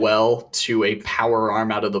so well to a power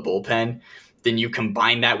arm out of the bullpen. Then you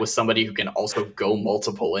combine that with somebody who can also go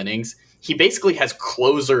multiple innings. He basically has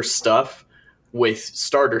closer stuff with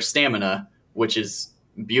starter stamina, which is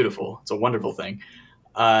beautiful. It's a wonderful thing.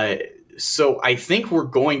 So I think we're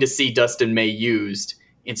going to see Dustin May used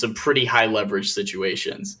in some pretty high leverage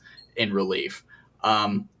situations in relief.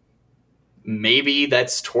 Maybe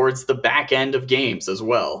that's towards the back end of games as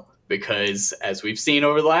well. Because as we've seen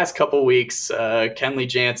over the last couple of weeks, Kenley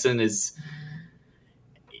Jansen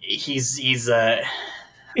he's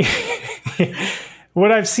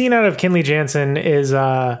what I've seen out of Kenley Jansen is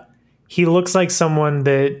he looks like someone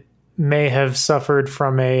that may have suffered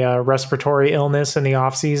from a respiratory illness in the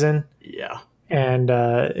offseason, Yeah. and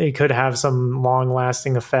it could have some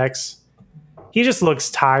long-lasting effects. He just looks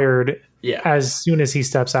tired as soon as he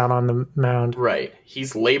steps out on the mound. Right.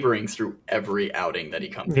 He's laboring through every outing that he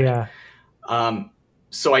comes Yeah. in.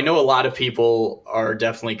 So I know a lot of people are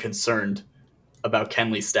definitely concerned about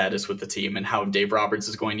Kenley's status with the team and how Dave Roberts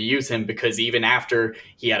is going to use him, because even after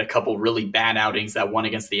he had a couple really bad outings, that one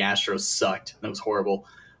against the Astros sucked. That was horrible.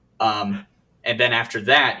 And then after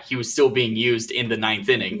that, he was still being used in the ninth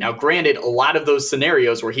inning. Now, granted, a lot of those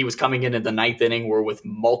scenarios where he was coming in the ninth inning were with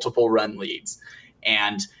multiple run leads.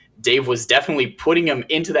 And Dave was definitely putting him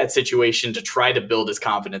into that situation to try to build his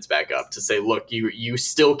confidence back up, to say, look, you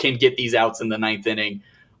still can get these outs in the ninth inning,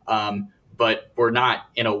 but we're not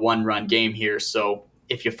in a one-run game here, so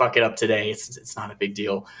if you fuck it up today, it's not a big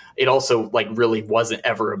deal. It also really wasn't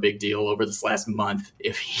ever a big deal over this last month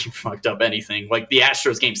if he fucked up anything. Like, the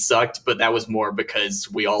Astros game sucked, but that was more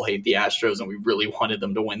because we all hate the Astros and we really wanted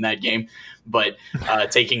them to win that game. But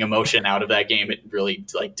taking emotion out of that game, it really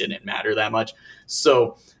didn't matter that much.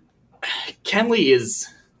 So Kenley is,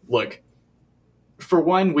 look, for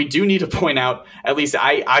one, we do need to point out, at least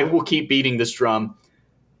I will keep beating this drum,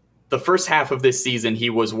 the first half of this season, he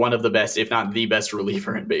was one of the best, if not the best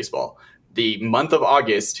reliever in baseball. The month of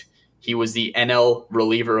August, he was the NL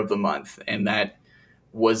reliever of the month, and that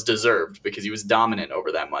was deserved because he was dominant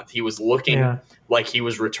over that month. He was looking like he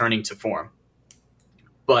was returning to form.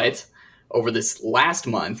 But over this last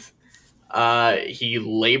month, he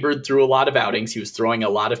labored through a lot of outings. He was throwing a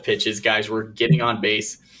lot of pitches. Guys were getting on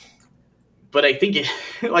base. But I think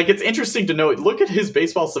it's interesting to note, look at his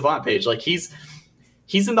Baseball Savant page.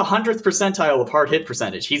 He's in the 100th percentile of hard hit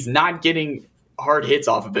percentage. He's not getting hard hits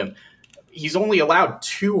off of him. He's only allowed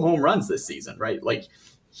 2 home runs this season, right?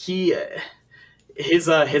 His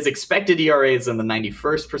expected ERA is in the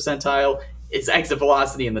 91st percentile. His exit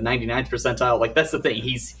velocity in the 99th percentile. That's the thing.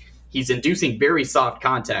 He's inducing very soft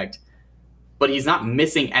contact, but he's not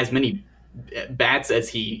missing as many bats as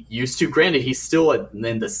he used to. Granted, he's still in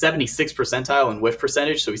the 76th percentile in whiff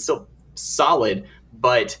percentage, so he's still solid,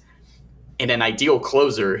 but in an ideal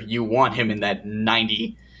closer, you want him in that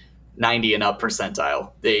 90 and up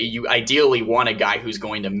percentile. You ideally want a guy who's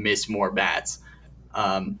going to miss more bats.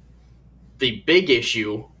 The big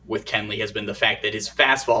issue with Kenley has been the fact that his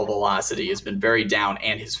fastball velocity has been very down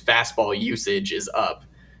and his fastball usage is up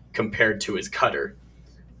compared to his cutter.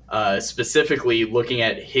 Specifically, looking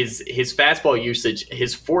at his fastball usage,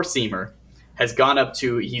 his four-seamer has gone up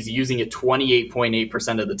to, he's using it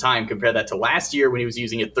 28.8% of the time. Compare that to last year when he was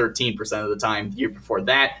using it 13% of the time. The year before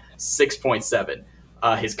that,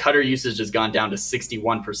 6.7. His cutter usage has gone down to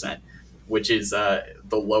 61%, which is the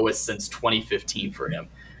lowest since 2015 for him.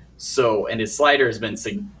 So, and his slider has been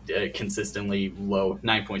consistently low,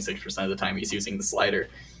 9.6% of the time he's using the slider.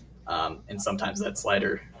 And sometimes that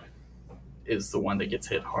slider is the one that gets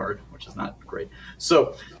hit hard, which is not great.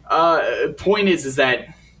 So, point is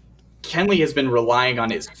that Kenley has been relying on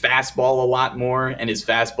his fastball a lot more, and his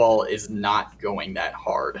fastball is not going that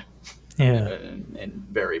hard in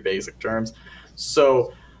very basic terms.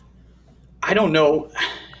 So I don't know.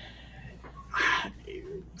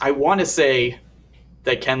 I want to say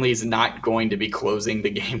that Kenley's not going to be closing the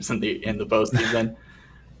games in the postseason.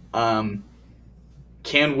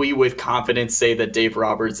 Can we with confidence say that Dave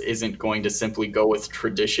Roberts isn't going to simply go with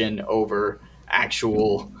tradition over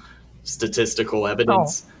actual statistical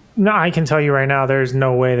evidence? No, I can tell you right now, there's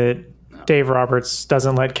no way that Dave Roberts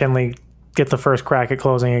doesn't let Kenley get the first crack at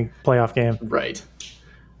closing a playoff game. Right.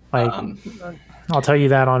 I'll tell you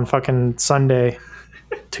that on fucking Sunday,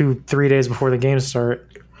 2-3 days before the games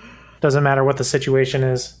start. Doesn't matter what the situation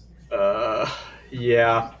is.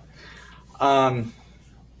 Yeah. And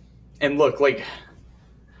look,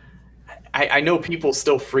 I know people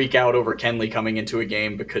still freak out over Kenley coming into a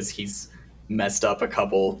game because he's messed up a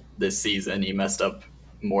couple this season. He messed up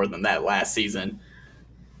more than that last season.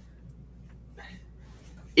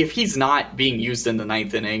 If he's not being used in the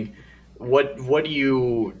ninth inning, what do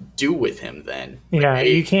you do with him then? Yeah,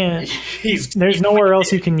 you can't. There's nowhere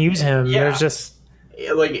else you can use him. Yeah. There's just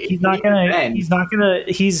he's not gonna.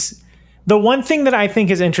 The one thing that I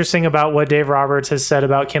think is interesting about what Dave Roberts has said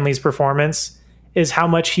about Kenley's performance is how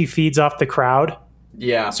much he feeds off the crowd.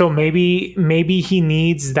 Yeah. So maybe he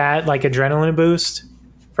needs that adrenaline boost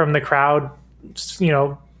from the crowd,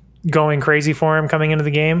 going crazy for him coming into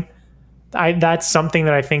the game. That's something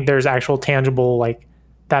that I think there's actual tangible,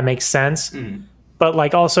 that makes sense. Mm.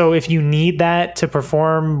 But also if you need that to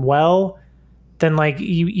perform well, then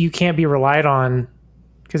you can't be relied on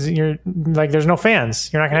because you're there's no fans.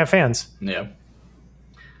 You're not gonna have fans. Yeah.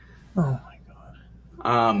 Oh my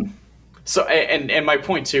God. So, and my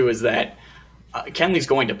point too is that Kenley's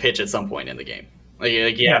going to pitch at some point in the game. Like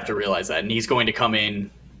you have to realize that, and he's going to come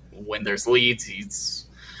in when there's leads.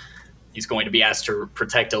 He's going to be asked to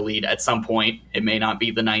protect a lead at some point. It may not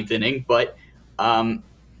be the ninth inning, but and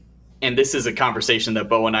this is a conversation that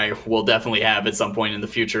Bo and I will definitely have at some point in the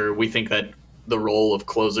future. We think that the role of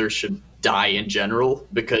closer should die in general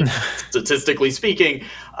because statistically speaking,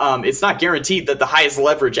 it's not guaranteed that the highest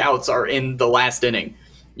leverage outs are in the last inning.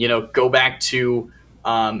 Go back to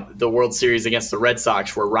the World Series against the Red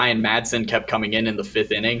Sox where Ryan Madsen kept coming in the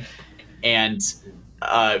fifth inning, and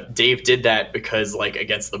Dave did that because, like,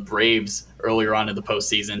 against the Braves earlier on in the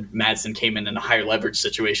postseason, Madsen came in a higher leverage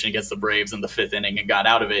situation against the Braves in the fifth inning and got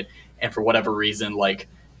out of it. And for whatever reason, like,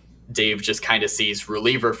 Dave just kind of sees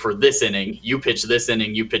reliever for this inning. You pitch this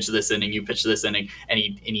inning, you pitch this inning, you pitch this inning, and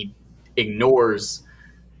he ignores.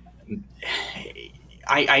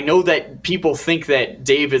 I know that people think that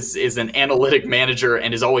Dave is an analytic manager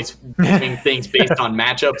and is always doing things based on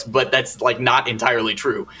matchups, but that's like not entirely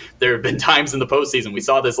true. There have been times in the postseason, we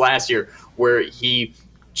saw this last year, where he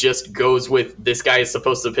just goes with, this guy is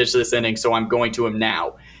supposed to pitch this inning, so I'm going to him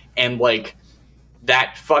now. And like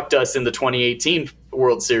that fucked us in the 2018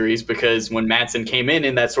 World Series because when Madsen came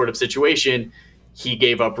in that sort of situation, he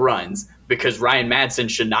gave up runs because Ryan Madsen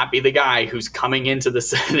should not be the guy who's coming into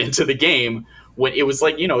the game when it was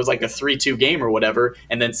like, it was like a 3-2 game or whatever,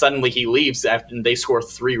 and then suddenly he leaves after they score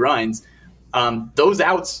 3 runs. Those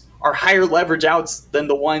outs are higher leverage outs than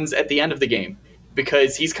the ones at the end of the game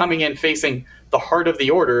because he's coming in facing the heart of the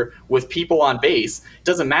order with people on base. It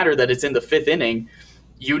doesn't matter that it's in the fifth inning.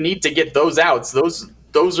 You need to get those outs.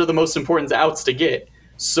 Those are the most important outs to get.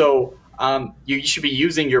 So you should be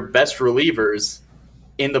using your best relievers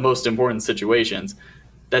in the most important situations.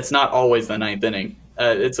 That's not always the ninth inning.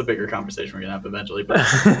 It's a bigger conversation we're going to have eventually, but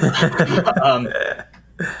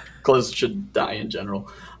close should die in general.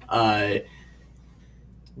 But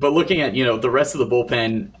looking at, the rest of the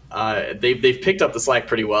bullpen, they've picked up the slack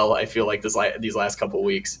pretty well, I feel like, these last couple of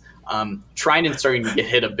weeks. Trinan starting to get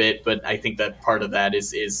hit a bit, but I think that part of that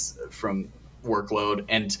is from workload.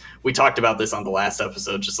 And we talked about this on the last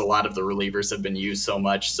episode, just a lot of the relievers have been used so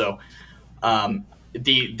much. So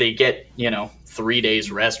they get, 3 days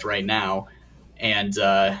rest right now. And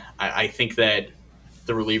I think that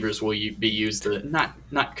the relievers will be used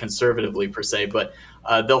not conservatively per se, but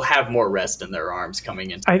they'll have more rest in their arms coming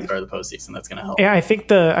into the start of the postseason. That's going to help. Yeah, I think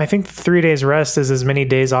the 3 days rest is as many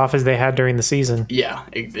days off as they had during the season. Yeah,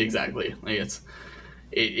 exactly. Like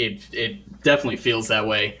it definitely feels that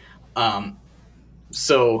way.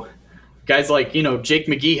 So guys like Jake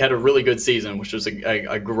McGee had a really good season, which was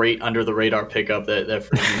a great under the radar pickup that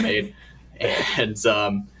Freeman made, and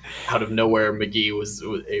out of nowhere, McGee was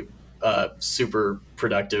a super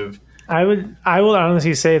productive. I will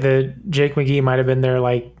honestly say that Jake McGee might have been their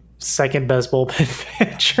like second best bullpen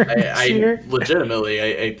pitcher this year.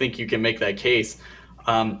 Legitimately, I think you can make that case.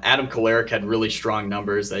 Adam Kolarek had really strong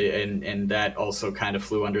numbers, and that also kind of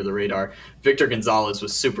flew under the radar. Victor Gonzalez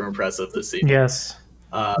was super impressive this season. Yes,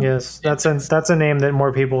 that's a name that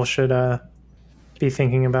more people should be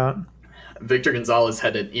thinking about. Victor Gonzalez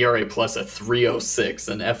had an ERA plus a 3.06,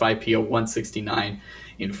 an FIP of 169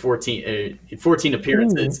 in 14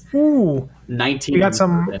 appearances. Ooh. 19.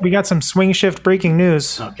 We got some swing shift breaking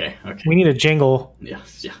news. Okay. We need a jingle. Yeah.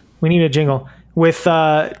 We need a jingle. With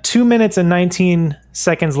 2 minutes and 19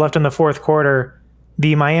 seconds left in the fourth quarter,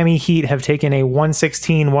 the Miami Heat have taken a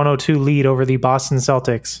 116-102 lead over the Boston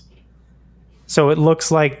Celtics. So it looks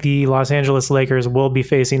like the Los Angeles Lakers will be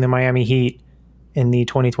facing the Miami Heat in the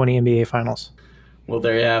 2020 NBA Finals. Well,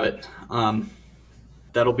 there you have it.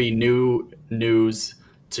 That'll be new news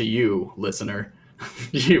to you, listener.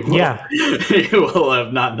 You will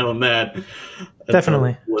have not known that.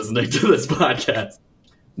 Definitely. Listening to this podcast.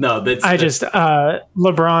 No, LeBron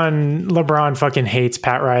fucking hates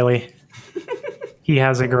Pat Riley. He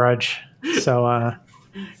has a grudge. So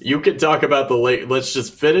you could talk about the Lakers. Let's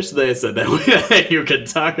just finish this, and then you can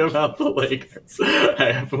talk about the Lakers.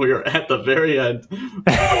 We were at the very end.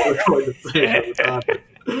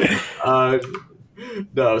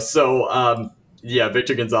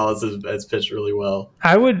 Victor Gonzalez has pitched really well.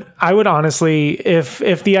 I would honestly,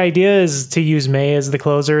 if the idea is to use May as the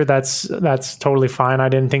closer, that's totally fine. I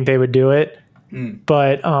didn't think they would do it,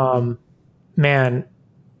 but man,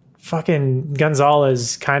 fucking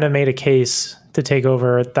Gonzalez kind of made a case to take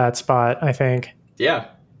over that spot, I think. Yeah.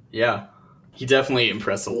 He definitely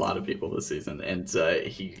impressed a lot of people this season, and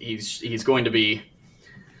he's going to be,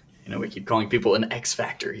 we keep calling people an X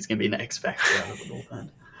factor. He's going to be an X factor out of the bullpen.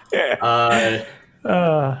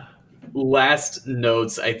 last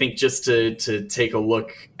notes, I think just to take a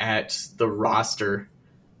look at the roster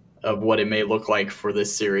of what it may look like for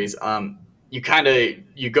this series. You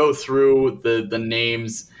go through the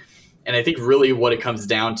names, and I think really what it comes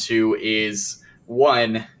down to is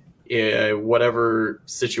one, whatever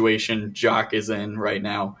situation Jock is in right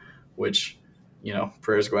now, which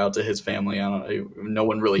prayers go out to his family. No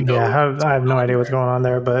one really knows. Yeah, I have no idea what's going on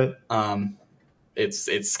there, but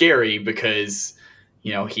it's scary because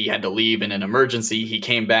he had to leave in an emergency. He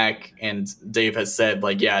came back, and Dave has said,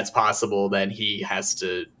 like, yeah, it's possible that he has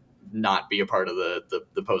to not be a part of the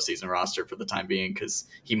postseason roster for the time being, because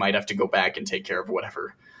he might have to go back and take care of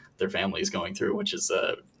whatever their family is going through, which is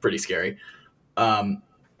pretty scary.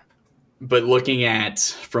 But looking at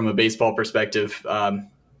from a baseball perspective,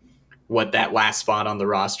 what that last spot on the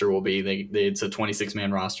roster will be, it's a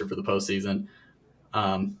 26-man roster for the postseason.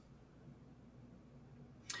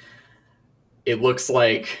 It looks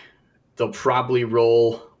like they'll probably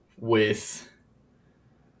roll with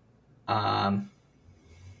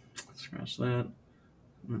scratch that.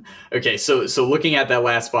 Okay, so looking at that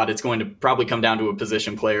last spot, it's going to probably come down to a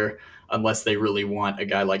position player, unless they really want a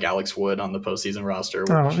guy like Alex Wood on the postseason roster.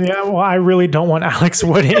 Well, I really don't want Alex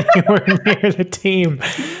Wood anywhere near the team.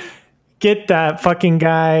 Get that fucking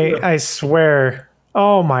guy, I swear.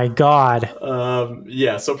 Oh my God.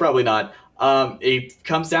 Yeah, so probably not. It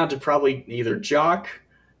comes down to probably either Jock,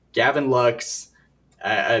 Gavin Lux,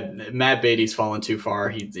 Matt Beatty's fallen too far.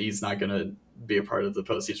 He's not going to be a part of the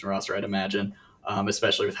postseason roster, I'd imagine,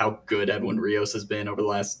 especially with how good Edwin Rios has been over the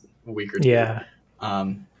last week or two. Yeah.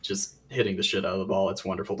 Just hitting the shit out of the ball. It's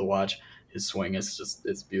wonderful to watch. His swing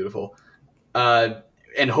it's beautiful.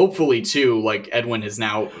 And hopefully too, like, Edwin has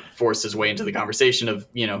now forced his way into the conversation of,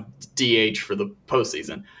 DH for the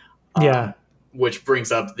postseason. Yeah. Which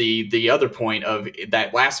brings up the other point of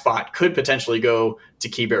that last spot could potentially go to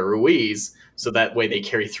Keibert Ruiz. So that way they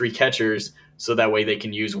carry 3 catchers. So that way they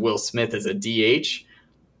can use Will Smith as a DH.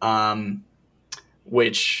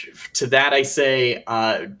 Which to that I say,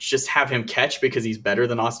 just have him catch because he's better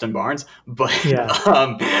than Austin Barnes. But yeah.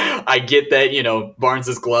 I get that,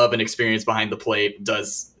 Barnes's glove and experience behind the plate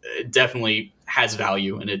definitely has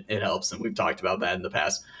value, and it helps. And we've talked about that in the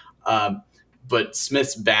past. But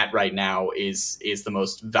Smith's bat right now is the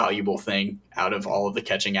most valuable thing out of all of the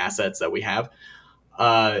catching assets that we have.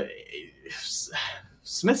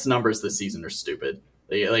 Smith's numbers this season are stupid.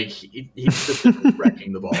 He's just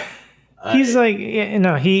wrecking the ball. He's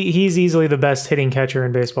he's easily the best hitting catcher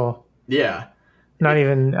in baseball. Yeah. I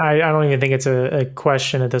don't even think it's a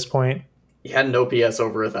question at this point. He had an OPS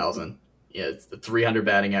over 1,000. Yeah, it's the 300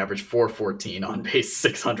 batting average, 414 on base,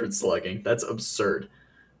 600 slugging. That's absurd.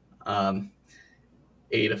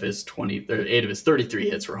 8 of his 33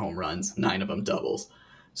 hits were home runs, 9 of them doubles.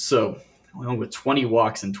 So, along with 20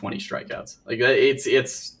 walks and 20 strikeouts,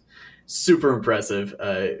 it's super impressive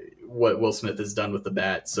what Will Smith has done with the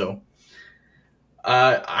bat. So,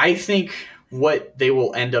 I think what they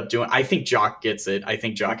will end up doing, I think Jock gets it. I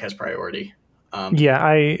think Jock has priority.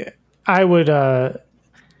 I would.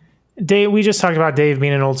 Dave, we just talked about Dave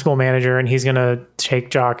being an old school manager, and he's gonna take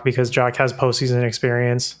Jock because Jock has postseason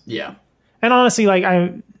experience. Yeah. And honestly,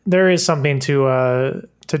 there is something to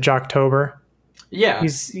Jocktober. Yeah.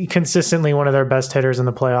 He's consistently one of their best hitters in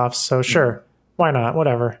the playoffs. So sure, why not?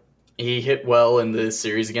 Whatever. He hit well in the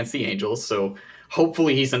series against the Angels. So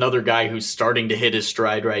hopefully he's another guy who's starting to hit his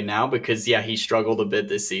stride right now, because he struggled a bit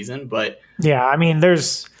this season, but yeah, I mean,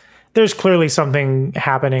 there's clearly something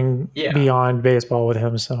happening beyond baseball with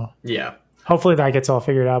him. So yeah, hopefully that gets all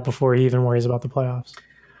figured out before he even worries about the playoffs.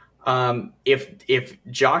 If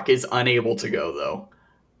Jock is unable to go, though,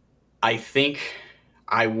 I think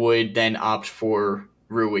I would then opt for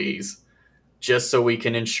Ruiz, just so we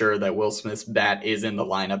can ensure that Will Smith's bat is in the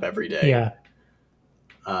lineup every day. Yeah.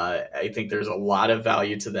 I think there's a lot of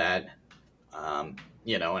value to that. And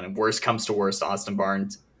if worst comes to worst, Austin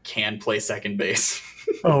Barnes can play second base.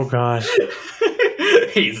 Oh, God.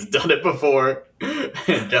 He's done it before.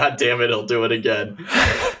 God damn it, he'll do it again.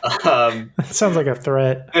 That sounds like a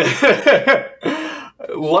threat.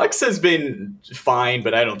 Lux has been fine,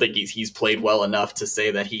 but I don't think he's played well enough to say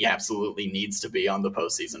that he absolutely needs to be on the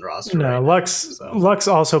postseason roster. No, Lux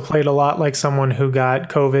also played a lot like someone who got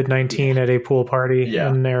COVID-19 at a pool party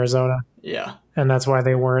in Arizona. Yeah. And that's why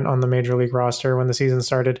they weren't on the major league roster when the season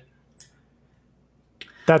started.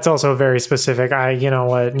 That's also very specific.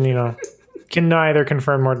 Can neither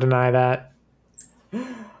confirm nor deny that.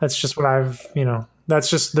 That's just what that's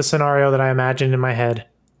just the scenario that I imagined in my head.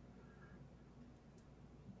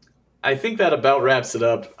 I think that about wraps it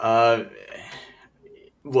up.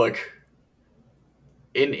 Look,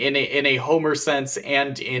 in a homer sense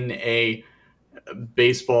and in a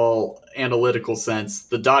baseball analytical sense,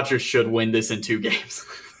 the Dodgers should win this in 2 games.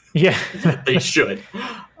 Yeah. They should.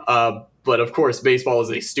 But of course, baseball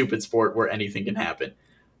is a stupid sport where anything can happen.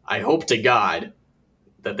 I hope to God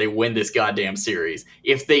that they win this goddamn series.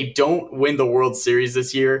 If they don't win the World Series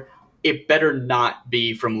this year, it better not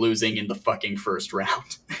be from losing in the fucking first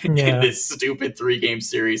round in this stupid 3-game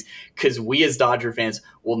series, because we as Dodger fans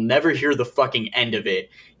will never hear the fucking end of it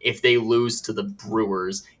if they lose to the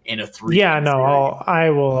Brewers in a 3-game series.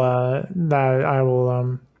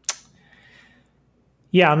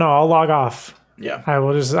 I'll log off. Yeah.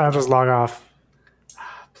 I'll just log off.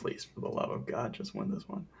 Please, for the love of God, just win this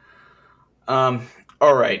one.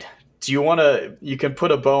 All right. Do you want to? You can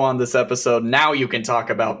put a bow on this episode. Now you can talk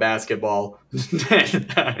about basketball.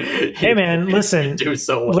 Hey man, listen. You do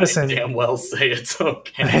so well. Listen. Damn well say it's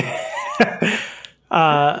okay.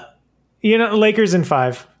 Lakers in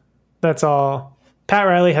 5. That's all.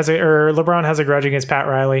 LeBron has a grudge against Pat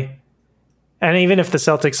Riley. And even if the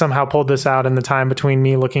Celtics somehow pulled this out in the time between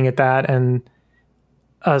me looking at that and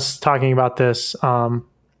us talking about this,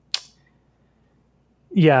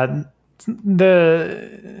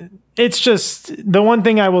 it's just the one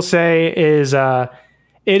thing I will say is it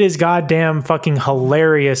is goddamn fucking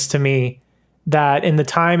hilarious to me that in the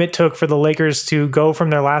time it took for the Lakers to go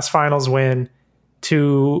from their last finals win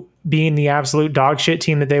to being the absolute dog shit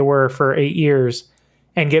team that they were for 8 years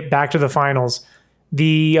and get back to the finals,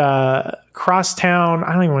 the crosstown,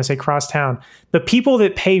 I don't even want to say crosstown, the people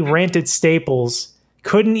that pay rent at Staples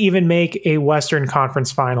couldn't even make a Western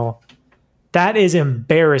Conference final. That is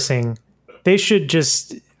embarrassing. They should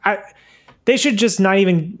just not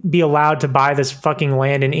even be allowed to buy this fucking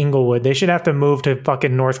land in Inglewood. They should have to move to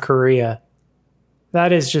fucking North Korea.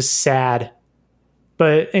 That is just sad.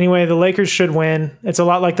 But anyway, the Lakers should win. It's a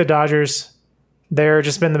lot like the Dodgers. They're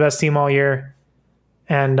just been the best team all year.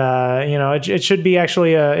 And, it should be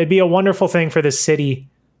actually it'd be a wonderful thing for the city,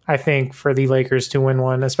 I think, for the Lakers to win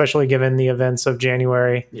one, especially given the events of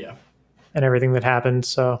January and everything that happened.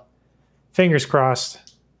 So fingers crossed.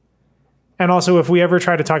 And also, if we ever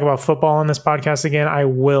try to talk about football on this podcast again, I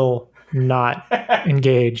will not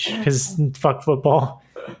engage because fuck football.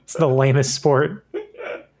 It's the lamest sport.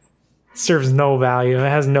 It serves no value. It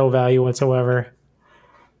has no value whatsoever.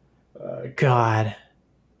 God.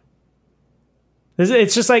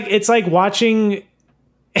 It's just like, it's like watching.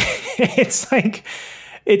 It's like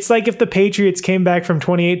if the Patriots came back from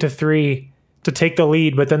 28-3 to take the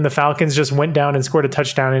lead, but then the Falcons just went down and scored a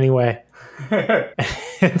touchdown anyway.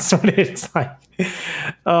 It's what it's like.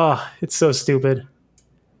 Oh, it's so stupid.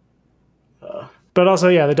 But also,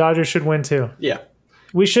 the Dodgers should win too. Yeah.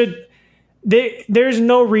 We should. There's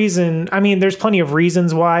no reason. I mean, there's plenty of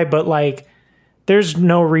reasons why, but there's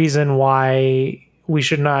no reason why we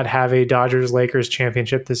should not have a Dodgers-Lakers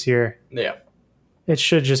championship this year. Yeah. It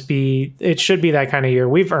should be that kind of year.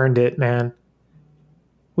 We've earned it, man.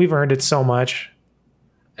 We've earned it so much.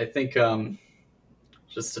 I think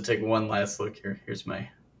just to take one last look here, here's my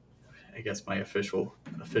official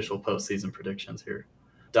postseason predictions here.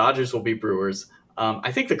 Dodgers will beat Brewers.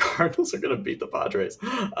 I think the Cardinals are going to beat the Padres.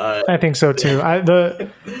 I think so too.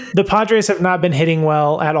 The Padres have not been hitting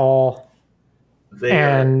well at all.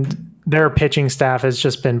 Their pitching staff has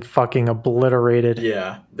just been fucking obliterated.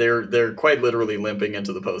 Yeah, they're quite literally limping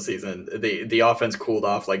into the postseason. The offense cooled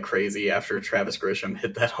off like crazy after Travis Grisham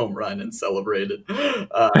hit that home run and celebrated.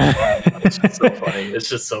 It's just so funny. It's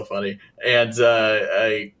just so funny. And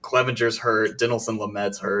Clevenger's hurt. Dinelson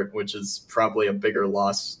Lamet's hurt, which is probably a bigger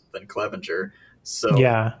loss than Clevenger. So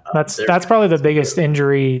yeah, that's probably the biggest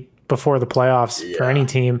injury before the playoffs for any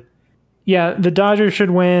team. Yeah, the Dodgers should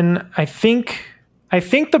win. I think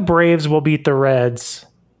the Braves will beat the Reds.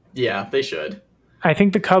 Yeah, they should. I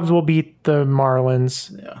think the Cubs will beat the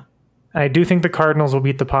Marlins. Yeah. I do think the Cardinals will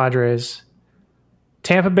beat the Padres.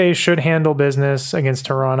 Tampa Bay should handle business against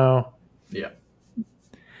Toronto. Yeah.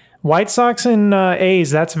 White Sox and A's,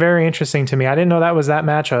 that's very interesting to me. I didn't know that was that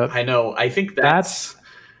matchup. I know. I think that has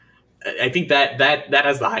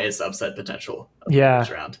the highest upset potential of the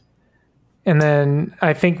first round. And then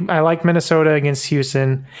I think I like Minnesota against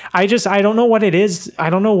Houston. I don't know what it is. I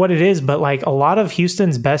don't know what it is, but a lot of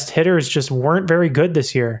Houston's best hitters just weren't very good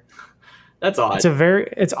this year. That's odd.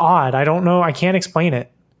 It's odd. I don't know. I can't explain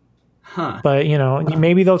it. Huh. But,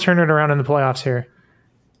 maybe they'll turn it around in the playoffs here.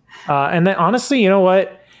 And then honestly, you know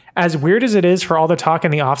what? As weird as it is for all the talk in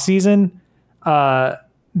the offseason,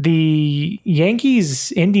 the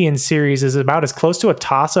Yankees-Indians series is about as close to a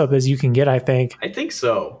toss-up as you can get, I think. I think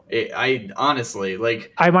so. I honestly,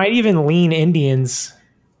 I might even lean Indians.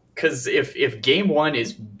 Because if game one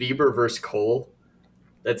is Bieber versus Cole,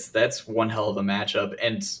 That's one hell of a matchup,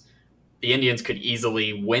 and the Indians could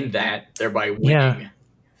easily win that, thereby winning Yeah.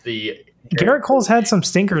 the. Garrett Cole's had some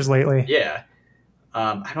stinkers lately. Yeah,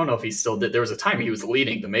 I don't know if he still did. There was a time he was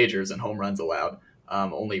leading the majors in home runs allowed.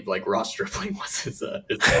 Only like Ross Stripling was his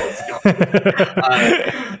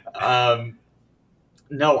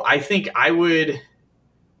no, I think I would.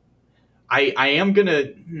 I am gonna.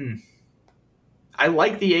 I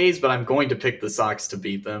like the A's, but I'm going to pick the Sox to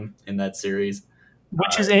beat them in that series.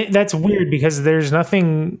 That's weird because there's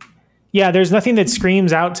nothing that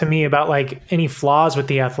screams out to me about like any flaws with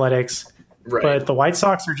the Athletics. Right. But the White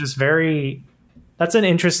Sox are just that's an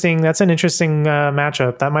interesting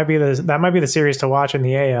matchup. That might be the series to watch in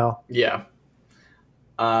the AL. Yeah.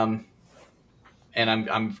 And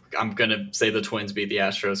I'm gonna say the Twins beat the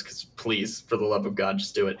Astros because please, for the love of God,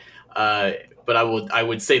 just do it. But I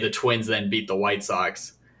would say the Twins then beat the White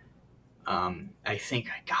Sox. I think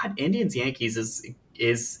Indians Yankees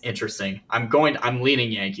is interesting. I'm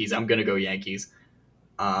leaning Yankees. I'm gonna go Yankees.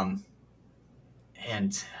 And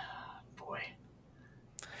boy,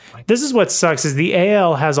 this is what sucks is the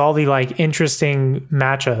AL has all the like interesting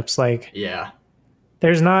matchups. Like yeah,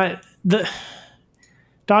 there's not the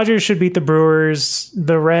Dodgers should beat the Brewers.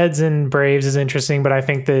 The Reds and Braves is interesting, but I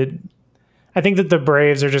think that the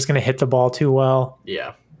Braves are just going to hit the ball too well.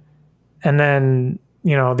 Yeah. And then,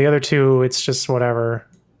 the other two, it's just whatever.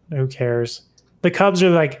 Who cares? The Cubs are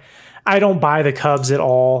like, I don't buy the Cubs at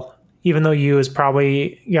all, even though even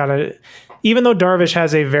though Darvish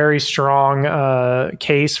has a very strong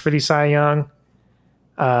case for the Cy Young,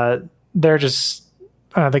 they're just,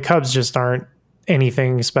 the Cubs just aren't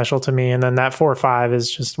anything special to me. And then that 4-5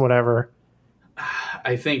 is just whatever.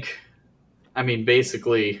 I think,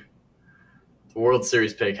 basically, the World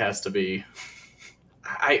Series pick has to be.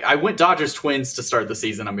 I went Dodgers Twins to start the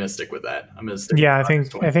season. I'm going to stick with that. I'm going to stick. Yeah,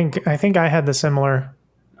 with I think I had the similar.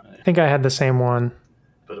 I think I had the same one.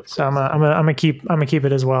 But of course. So I'm gonna keep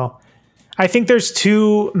it as well. I think there's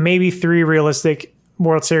 2, maybe 3 realistic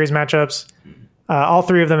World Series matchups. All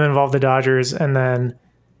 3 of them involve the Dodgers, and then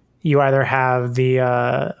you either have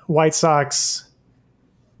the White Sox,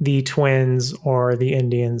 the Twins, or the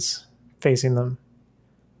Indians facing them.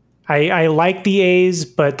 I like the A's,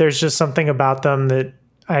 but there's just something about them that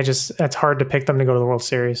it's hard to pick them to go to the World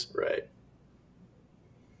Series. Right.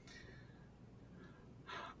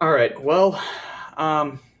 All right. Well,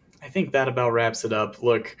 I think that about wraps it up.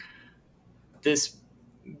 Look, this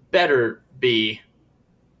better be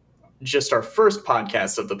just our first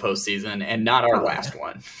podcast of the postseason and not our last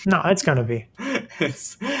one. No, it's going to be. The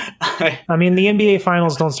NBA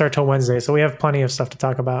Finals don't start till Wednesday, so we have plenty of stuff to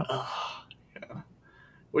talk about.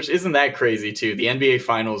 Which isn't that crazy too. The NBA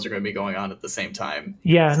Finals are going to be going on at the same time.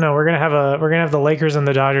 Yeah, no, we're gonna have the Lakers and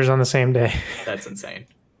the Dodgers on the same day. That's insane.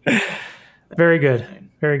 Very good,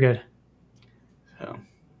 very good. So,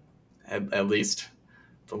 at least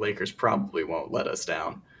the Lakers probably won't let us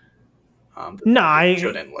down.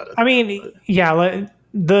 Shouldn't let us.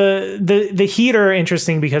 The Heat are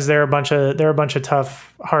interesting because they're a bunch of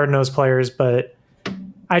tough, hard-nosed players, but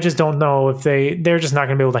I just don't know if they're just not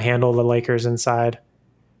going to be able to handle the Lakers inside.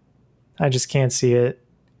 I just can't see it.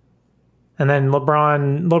 And then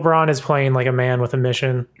LeBron is playing like a man with a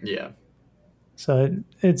mission. Yeah. So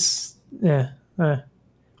it's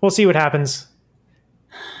we'll see what happens.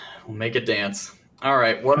 We'll make it dance. All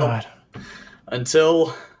right. Well, God.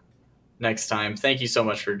 Until next time, thank you so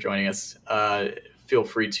much for joining us. Feel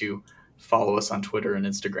free to follow us on Twitter and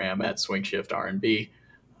Instagram at SwingShiftRNB.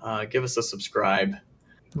 Give us a we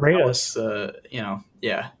Rate us. Yeah.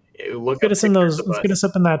 Let's get us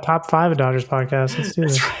up in that top 5 of Dodgers podcast. Let's do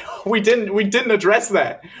this. Right. We didn't address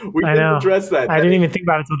that. I didn't even think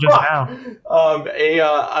about it until just now.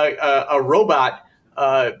 A robot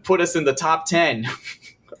put us in the top 10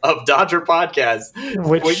 of Dodger podcasts.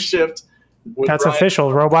 Swing Shift. That's Brian.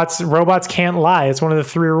 Official. Robots can't lie. It's one of the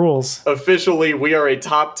 3 rules. Officially, we are a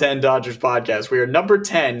top 10 Dodgers podcast. We are number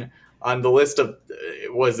 10 on the list of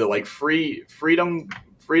Freedom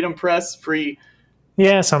Press, free.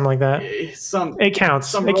 Yeah, something like that. It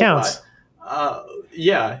counts. It counts.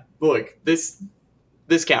 Yeah. Look, this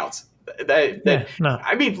counts. No.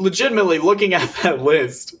 Legitimately looking at that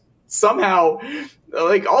list, somehow,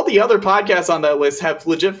 like all the other podcasts on that list have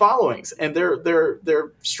legit followings, and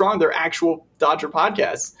they're strong. They're actual Dodger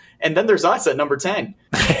podcasts. And then there's us at number 10.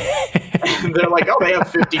 And they're like, they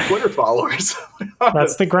have 50 Twitter followers.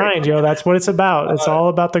 That's the grind, yo. That's what it's about. It's all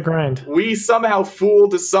about the grind. We somehow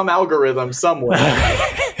fooled some algorithm somewhere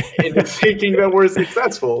into thinking that we're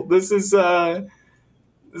successful. This is a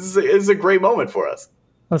great moment for us.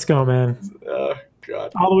 Let's go, man. Oh,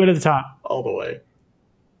 God. All the way to the top. All the way.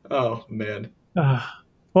 Oh, man.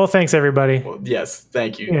 Well, thanks everybody. Well, yes,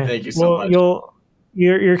 thank you. Yeah. Thank you so much.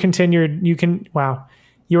 Your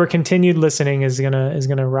continued listening is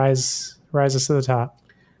gonna rise us to the top.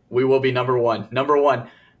 We will be number one. Number one.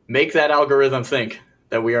 Make that algorithm think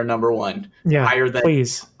that we are number one. Yeah, higher than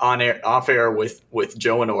please. On air, off air with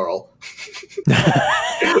Joe and Oral.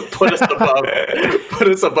 Put us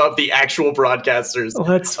above the actual broadcasters.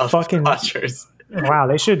 Let's fucking Dodgers. Wow,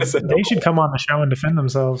 they should come on the show and defend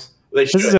themselves. They should.